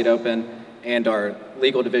office stayed open, and our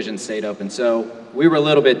legal division stayed open. So we were a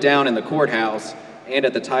little bit down in the courthouse and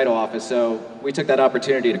at the title office, so we took that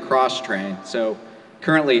opportunity to cross-train. So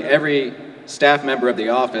currently, every staff member of the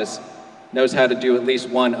office knows how to do at least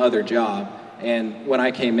one other job. And when I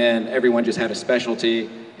came in, everyone just had a specialty,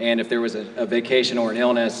 and if there was a vacation or an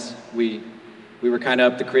illness, we were kind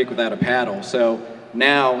of up the creek without a paddle. So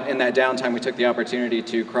now, in that downtime, we took the opportunity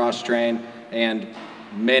to cross-train, and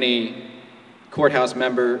many courthouse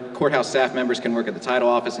staff members can work at the title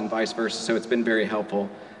office and vice versa, so it's been very helpful.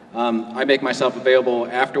 I make myself available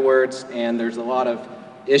afterwards, and there's a lot of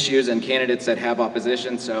issues and candidates that have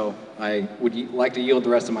opposition, so I would like to yield the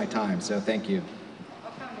rest of my time, so thank you.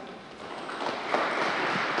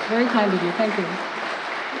 Very kind of you, thank you.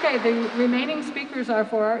 Okay, the remaining speakers are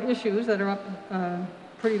for our issues that are up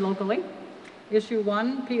pretty locally. Issue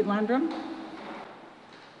 1, Pete Landrum.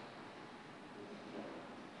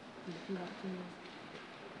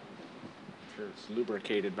 Sure it's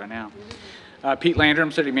lubricated by now. Pete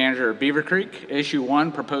Landrum, City Manager of Beavercreek. Issue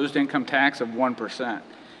 1, proposed income tax of 1%.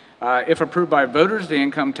 If approved by voters, the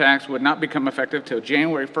income tax would not become effective till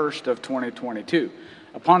January 1st of 2022.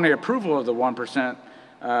 Upon the approval of the 1%,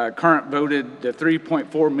 current voted the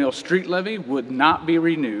 3.4 mil street levy would not be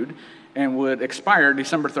renewed and would expire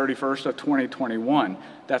December 31st of 2021.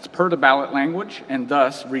 That's per the ballot language, and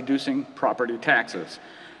thus reducing property taxes.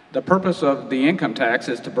 The purpose of the income tax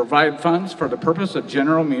is to provide funds for the purpose of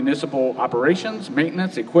general municipal operations,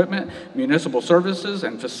 maintenance, equipment, municipal services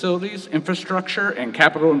and facilities, infrastructure, and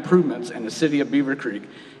capital improvements in the city of Beavercreek,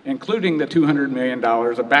 including the $200 million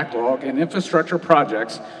of backlog and infrastructure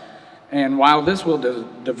projects. And while this will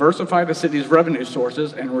diversify the city's revenue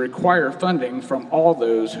sources and require funding from all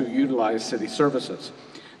those who utilize city services.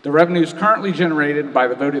 The revenues currently generated by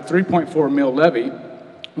the voted 3.4 mil levy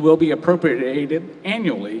will be appropriated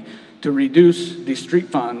annually to reduce the street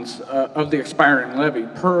funds of the expiring levy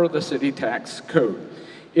per the city tax code.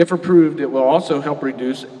 If approved, it will also help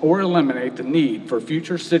reduce or eliminate the need for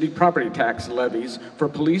future city property tax levies for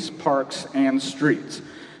police, parks, and streets.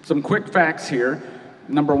 Some quick facts here.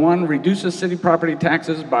 Number 1, reduces city property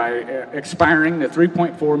taxes by expiring the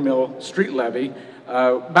 3.4 mil street levy,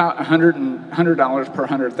 about $100 per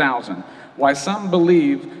 100,000. While some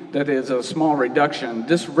believe that it is a small reduction,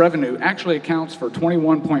 this revenue actually accounts for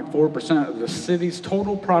 21.4% of the city's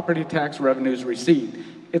total property tax revenues received.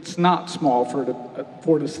 It's not small for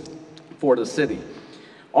the city.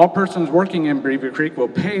 All persons working in Beavercreek will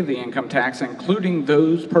pay the income tax, including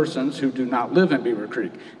those persons who do not live in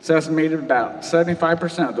Beavercreek. It's estimated about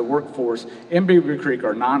 75% of the workforce in Beavercreek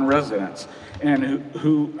are non-residents, and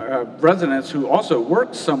residents who also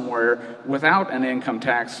work somewhere without an income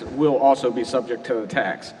tax will also be subject to the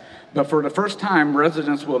tax. But for the first time,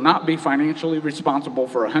 residents will not be financially responsible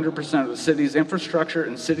for 100% of the city's infrastructure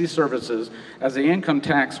and city services, as the income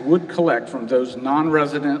tax would collect from those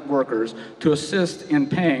non-resident workers to assist in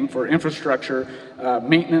paying for infrastructure,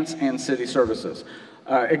 maintenance, and city services.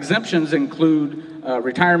 Exemptions include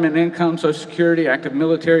retirement income, Social Security, active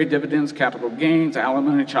military, dividends, capital gains,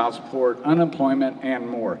 alimony, child support, unemployment, and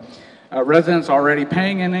more. Residents already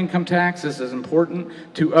paying an income tax, this is important,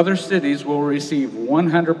 to other cities will receive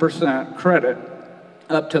 100% credit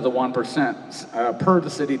up to the 1% per the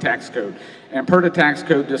city tax code. And per the tax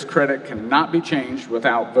code, this credit cannot be changed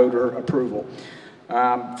without voter approval.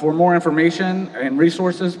 For more information and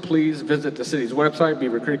resources, please visit the city's website,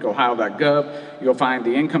 beavercreekohio.gov. You'll find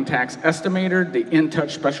the income tax estimator, the In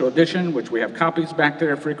Touch Special Edition, which we have copies back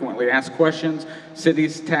there, frequently asked questions,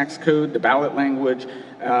 city's tax code, the ballot language,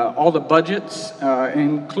 all the budgets,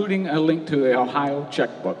 including a link to the Ohio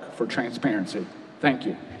checkbook for transparency. Thank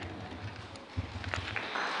you.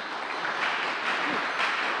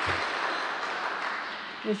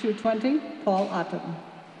 Issue 20, Paul Otten.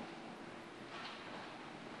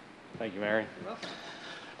 Thank you, Mary.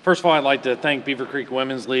 First of all, I'd like to thank Beavercreek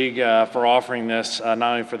Women's League for offering this, not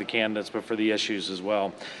only for the candidates, but for the issues as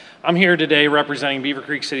well. I'm here today representing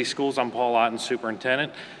Beavercreek City Schools. I'm Paul Otten,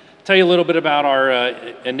 Superintendent. Tell you a little bit about our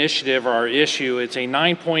initiative, our issue. It's a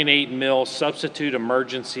 9.8 mil substitute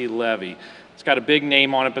emergency levy. It's got a big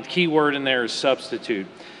name on it, but the key word in there is substitute.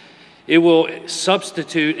 It will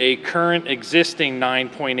substitute a current existing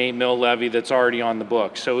 9.8 mil levy that's already on the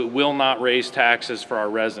book, so it will not raise taxes for our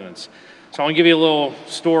residents. So I want to give you a little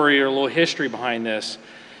story or a little history behind this.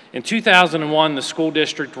 In 2001, the school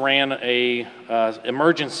district ran a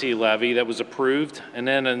emergency levy that was approved, and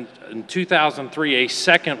then in 2003, a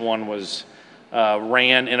second one was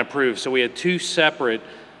ran and approved. So we had two separate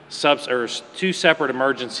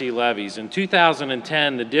emergency levies. In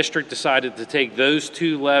 2010, the district decided to take those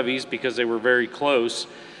two levies, because they were very close,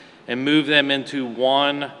 and move them into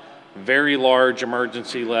one very large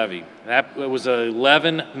emergency levy. That was an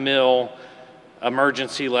 11 mil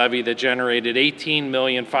emergency levy that generated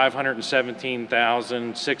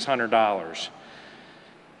 $18,517,600.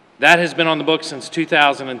 That has been on the books since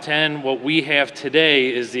 2010. What we have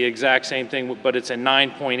today is the exact same thing, but it's a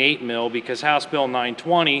 9.8 mil, because House Bill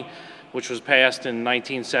 920, which was passed in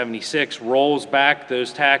 1976, rolls back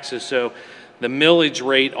those taxes. So the millage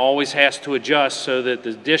rate always has to adjust so that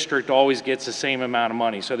the district always gets the same amount of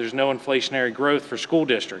money. So there's no inflationary growth for school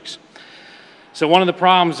districts. So one of the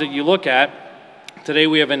problems that you look at, today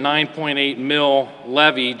we have a 9.8 mil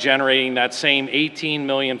levy generating that same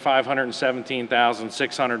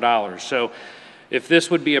 $18,517,600. So if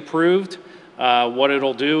this would be approved, what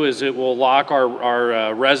it'll do is it will lock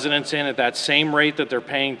our residents in at that same rate that they're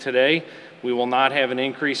paying today. We will not have an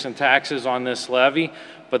increase in taxes on this levy.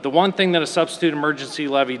 But the one thing that a substitute emergency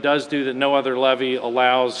levy does do that no other levy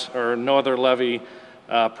allows, or no other levy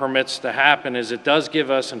permits to happen, is it does give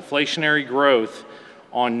us inflationary growth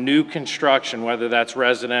on new construction, whether that's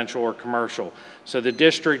residential or commercial. So the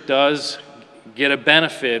district does get a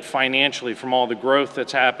benefit financially from all the growth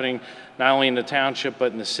that's happening, not only in the township,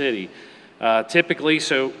 but in the city. Typically,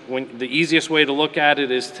 so the easiest way to look at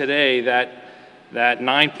it is today, that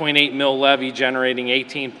 9.8 mil levy generating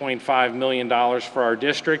 $18.5 million for our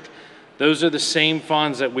district, those are the same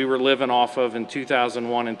funds that we were living off of in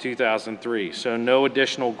 2001 and 2003. So no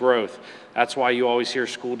additional growth. That's why you always hear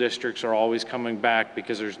school districts are always coming back,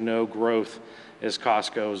 because there's no growth as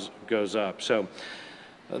cost goes up. So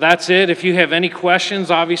that's it. If you have any questions,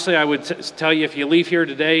 obviously I would tell you, if you leave here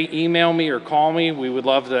today, email me or call me. We would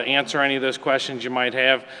love to answer any of those questions you might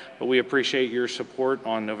have, but we appreciate your support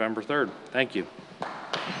on November 3rd. Thank you.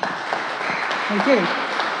 Thank you.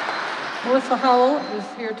 Melissa Howell is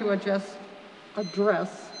here to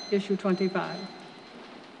address issue 25.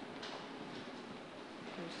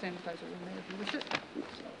 Sanitizer in there if you wish it.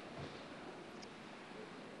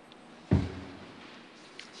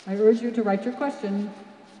 I urge you to write your question.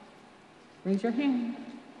 Raise your hand.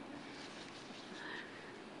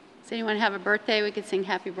 Does anyone have a birthday? We could sing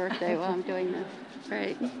happy birthday while I'm doing this.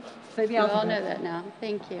 Right. Say the You all alphabet. know that now.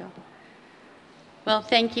 Thank you. Well,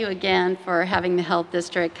 thank you again for having the Health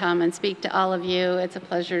District come and speak to all of you. It's a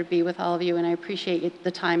pleasure to be with all of you, and I appreciate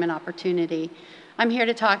the time and opportunity. I'm here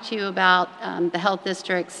to talk to you about the Health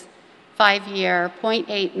District's 5-year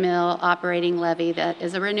 0.8 mil operating levy that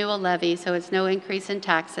is a renewal levy, so it's no increase in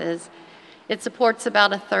taxes. It supports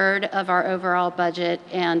about 1/3 of our overall budget,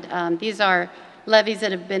 and these are levies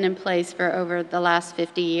that have been in place for over the last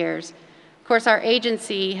 50 years. Of course, our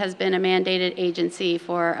agency has been a mandated agency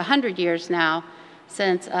for 100 years now,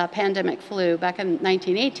 since pandemic flu back in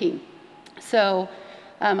 1918. So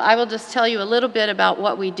I will just tell you a little bit about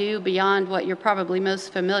what we do beyond what you're probably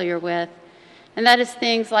most familiar with. And that is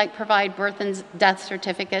things like provide birth and death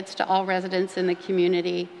certificates to all residents in the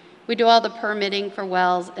community. We do all the permitting for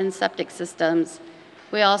wells and septic systems.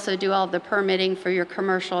 We also do all the permitting for your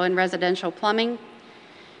commercial and residential plumbing.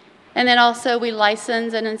 And then also we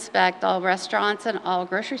license and inspect all restaurants and all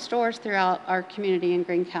grocery stores throughout our community in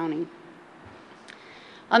Greene County.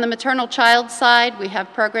 On the maternal child side, we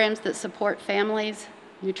have programs that support families,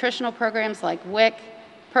 nutritional programs like WIC,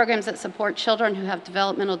 programs that support children who have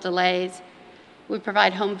developmental delays. We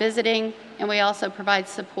provide home visiting, and we also provide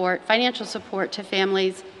support, financial support to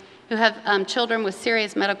families who have children with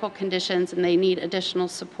serious medical conditions and they need additional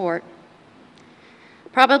support.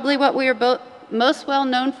 Probably what we are most well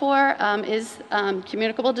known for is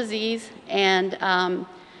communicable disease, and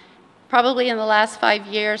probably in the last 5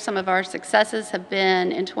 years, some of our successes have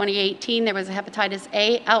been in 2018, there was a hepatitis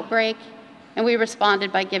A outbreak, and we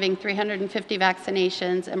responded by giving 350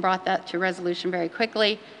 vaccinations and brought that to resolution very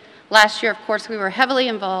quickly. Last year, of course, we were heavily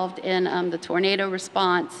involved in the tornado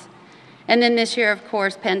response. And then this year, of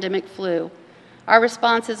course, pandemic flu. Our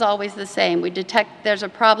response is always the same. We detect there's a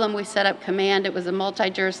problem, we set up command. It was a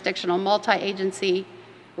multi-jurisdictional, multi-agency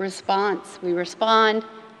response. We respond,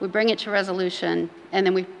 we bring it to resolution, and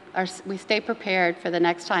then we stay prepared for the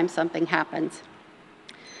next time something happens.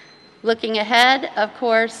 Looking ahead, of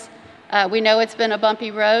course, we know it's been a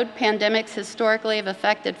bumpy road. Pandemics historically have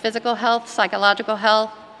affected physical health, psychological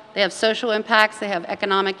health. They have social impacts, they have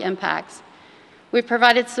economic impacts. We've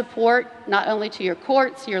provided support not only to your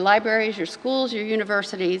courts, your libraries, your schools, your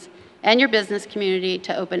universities, and your business community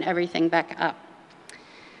to open everything back up.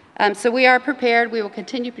 So we are prepared, we will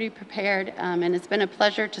continue to be prepared, and it's been a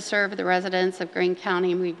pleasure to serve the residents of Greene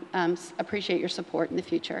County, and we appreciate your support in the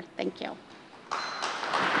future. Thank you.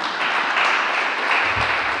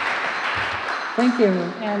 Thank you,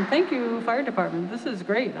 and thank you, Fire Department. This is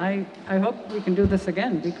great. I hope we can do this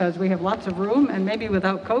again because we have lots of room, and maybe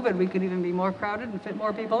without COVID, we could even be more crowded and fit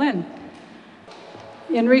more people in.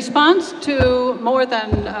 In response to more than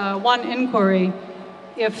one inquiry,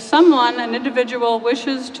 if someone, an individual,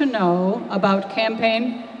 wishes to know about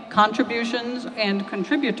campaign contributions and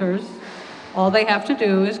contributors, all they have to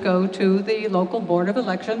do is go to the local Board of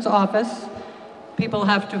Elections office.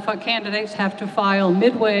 Candidates have to file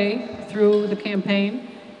midway through the campaign,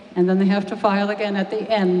 and then they have to file again at the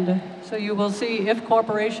end. So you will see if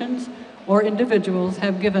corporations or individuals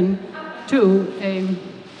have given to a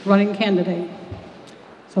running candidate.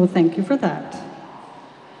 So thank you for that.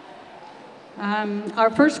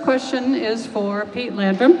 Our first question is for Pete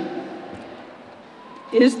Landrum.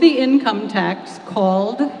 Is the income tax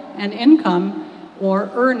called an income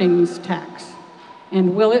or earnings tax?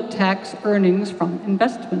 And will it tax earnings from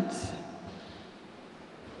investments?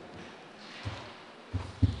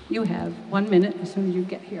 You have 1 minute as soon as you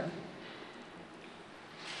get here.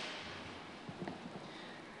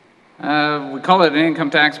 We call it an income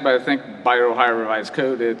tax, but I think by Ohio Revised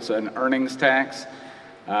Code, it's an earnings tax,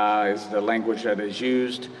 is the language that is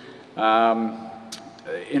used.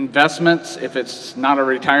 Investments, if it's not a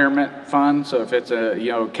retirement fund, so if it's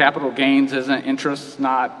a, capital gains isn't interest,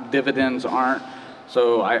 not dividends aren't.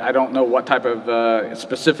 So I don't know what type of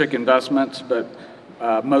specific investments, but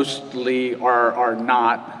mostly are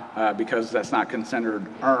not because that's not considered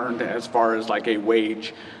earned as far as like a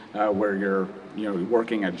wage where you're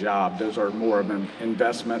working a job. Those are more of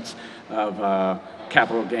investments of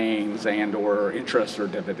capital gains and or interest or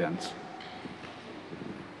dividends.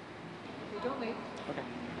 Okay.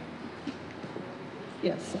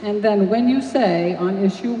 Yes, and then when you say on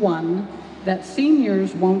issue 1 that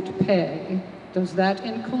seniors won't pay, does that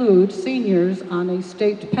include seniors on a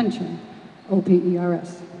state pension,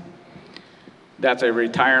 OPERS? That's a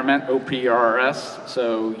retirement, OPERS,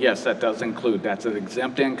 so yes, that does include, that's an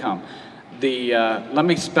exempt income. Let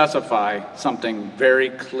me specify something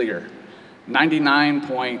very clear.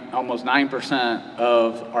 almost 9%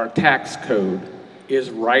 of our tax code is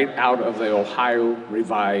right out of the Ohio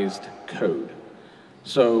Revised Code.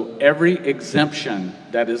 So every exemption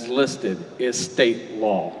that is listed is state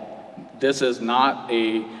law. This is not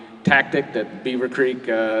a tactic that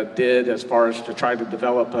Beavercreek did as far as to try to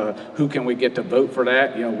develop who can we get to vote for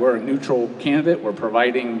that. We're a neutral candidate. We're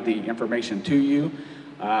providing the information to you.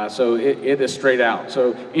 So it is straight out.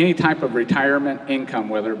 So any type of retirement income,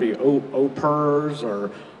 whether it be OPERS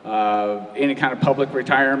or any kind of public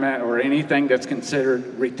retirement or anything that's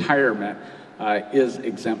considered retirement is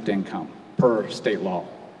exempt income per state law.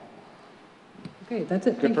 Okay, that's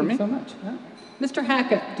it. Good Thank for you me. so much. Mr.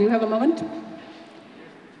 Hackett, do you have a moment?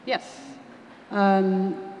 Yes.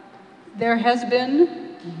 There has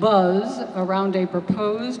been buzz around a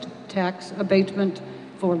proposed tax abatement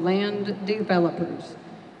for land developers.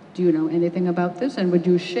 Do you know anything about this, and would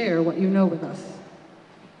you share what you know with us?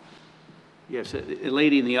 Yes, a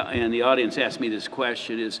lady in the audience asked me this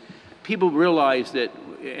question, is people realize that,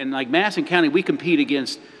 and like Madison County, we compete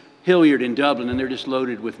against Hilliard and Dublin, and they're just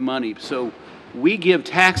loaded with money. So we give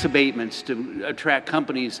tax abatements to attract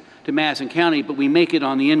companies to Madison County, but we make it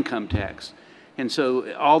on the income tax. And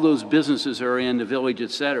so all those businesses are in the village,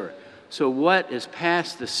 et cetera. So what has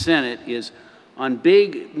passed the Senate is on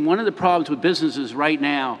one of the problems with businesses right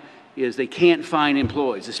now is they can't find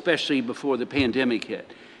employees, especially before the pandemic hit.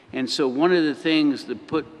 And so one of the things that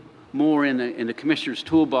put more in the commissioner's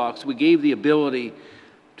toolbox, we gave the ability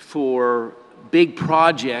for big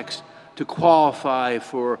projects to qualify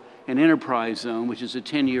for an enterprise zone, which is a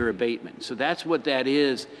 10-year abatement. So that's what that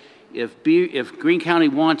is. If Greene County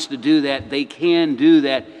wants to do that, they can do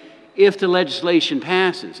that if the legislation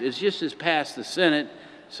passes. It's just as passed the Senate,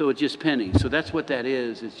 so it's just pending. So that's what that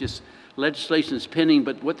is. It's just legislation is pending,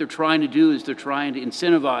 but what they're trying to do is they're trying to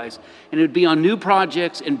incentivize, and it would be on new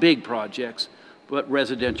projects and big projects, but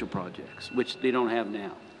residential projects, which they don't have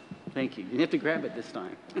now. Thank you. You have to grab it this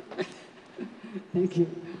time. Thank you.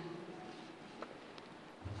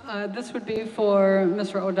 This would be for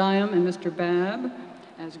Mr. O'Diam and Mr. Babb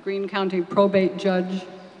as Greene County probate judge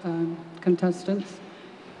contestants.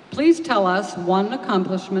 Please tell us one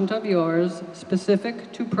accomplishment of yours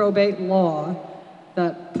specific to probate law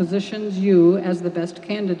that positions you as the best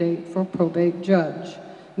candidate for probate judge.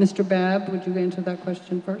 Mr. Babb, would you answer that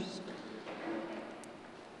question first?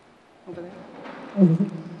 Over there.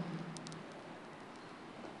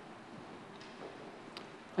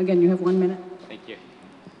 Again, you have 1 minute. Thank you.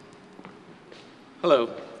 Hello.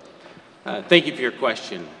 Thank you for your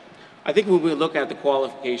question. I think when we look at the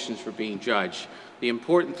qualifications for being judge, the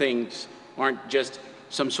important things aren't just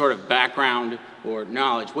some sort of background or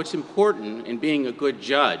knowledge. What's important in being a good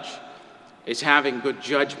judge is having good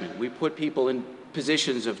judgment. We put people in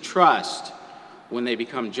positions of trust when they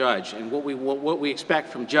become judge. And what we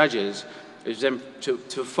expect from judges is them to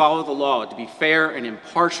follow the law, to be fair and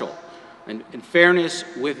impartial. And fairness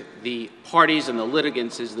with the parties and the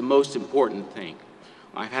litigants is the most important thing.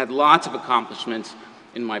 I've had lots of accomplishments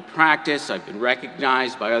in my practice. I've been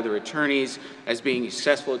recognized by other attorneys as being a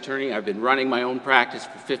successful attorney. I've been running my own practice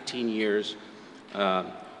for 15 years.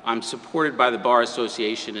 I'm supported by the Bar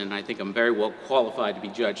Association, and I think I'm very well qualified to be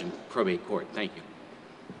judge in probate court. Thank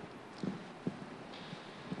you.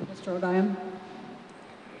 Mr. O'Diam.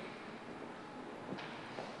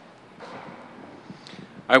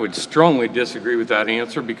 I would strongly disagree with that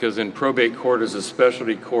answer because in probate court as a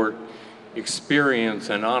specialty court, experience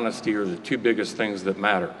and honesty are the two biggest things that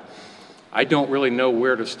matter. I don't really know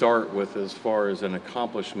where to start with as far as an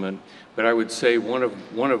accomplishment, but I would say one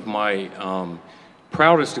of my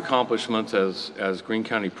proudest accomplishments as Greene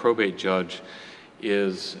County probate judge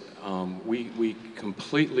is we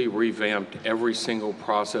completely revamped every single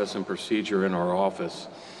process and procedure in our office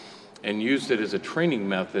and used it as a training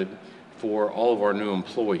method for all of our new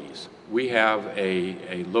employees. We have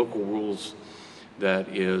a local rules that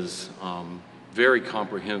is very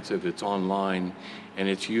comprehensive. It's online, and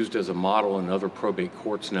it's used as a model in other probate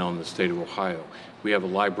courts now in the state of Ohio. We have a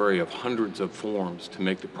library of hundreds of forms to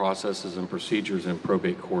make the processes and procedures in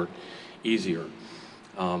probate court easier.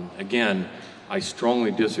 Again, I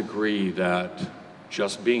strongly disagree that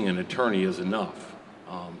just being an attorney is enough.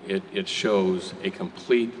 It shows a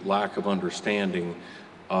complete lack of understanding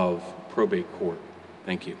of probate court.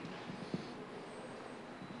 Thank you.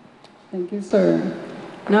 Thank you, sir.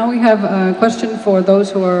 Now we have a question for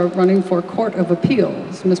those who are running for Court of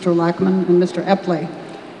Appeals, Mr. Lackman and Mr. Epley.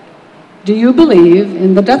 Do you believe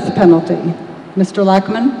in the death penalty? Mr.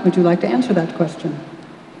 Lackman, would you like to answer that question?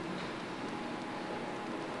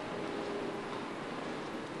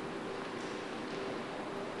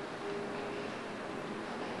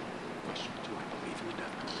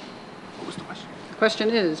 The question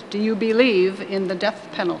is, do you believe in the death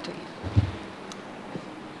penalty?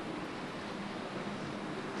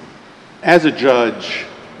 As a judge,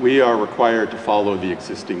 we are required to follow the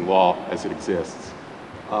existing law as it exists.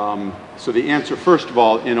 So the answer, first of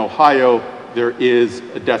all, in Ohio, there is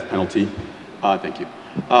a death penalty. Thank you.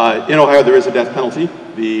 In Ohio, there is a death penalty.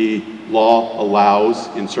 The law allows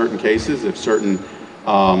in certain cases, if certain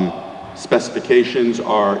specifications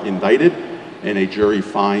are indicted and a jury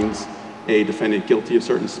finds a defendant guilty of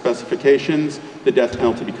certain specifications, the death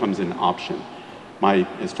penalty becomes an option.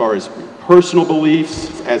 As far as personal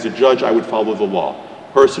beliefs, as a judge, I would follow the law.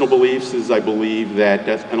 Personal beliefs is I believe that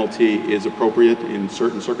death penalty is appropriate in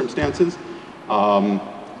certain circumstances,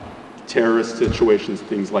 terrorist situations,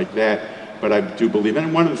 things like that. But I do believe,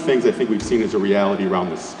 and one of the things I think we've seen as a reality around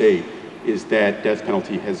the state is that death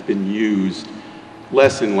penalty has been used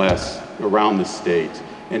less and less around the state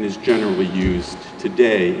and is generally used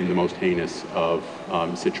today in the most heinous of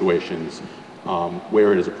situations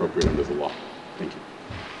where it is appropriate under the law. Thank you.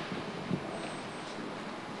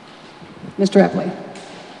 Mr. Epley.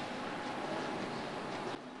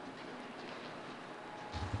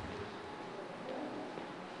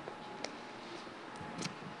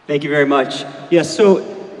 Thank you very much. Yes, so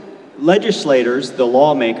legislators, the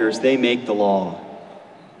lawmakers, they make the law.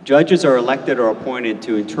 Judges are elected or appointed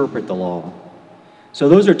to interpret the law. So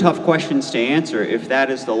those are tough questions to answer. If that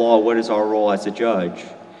is the law, what is our role as a judge?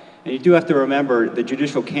 And you do have to remember the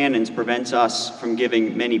judicial canons prevents us from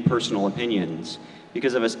giving many personal opinions.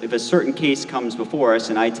 Because if a certain case comes before us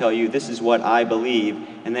and I tell you this is what I believe,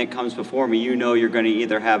 and then it comes before me, you know you're going to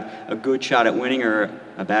either have a good shot at winning or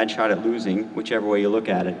a bad shot at losing, whichever way you look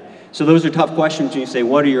at it. So those are tough questions when you say,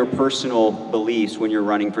 what are your personal beliefs when you're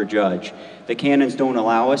running for judge? The canons don't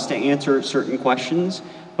allow us to answer certain questions,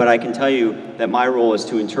 but I can tell you that my role is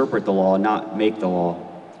to interpret the law, not make the law.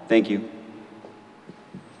 Thank you.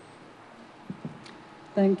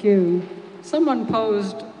 Thank you. Someone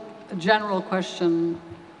posed a general question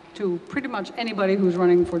to pretty much anybody who's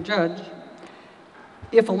running for judge.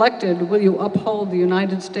 If elected, will you uphold the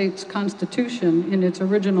United States Constitution in its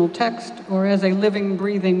original text or as a living,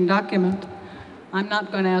 breathing document? I'm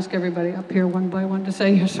not going to ask everybody up here one by one to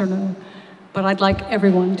say yes or no, but I'd like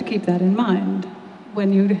everyone to keep that in mind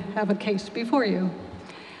when you have a case before you.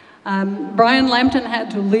 Brian Lampton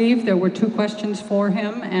had to leave. There were 2 questions for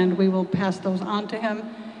him, and we will pass those on to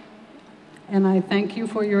him. And I thank you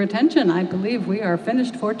for your attention. I believe we are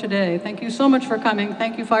finished for today. Thank you so much for coming.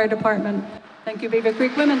 Thank you, Fire Department. Thank you,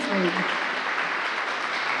 Beavercreek Women's League.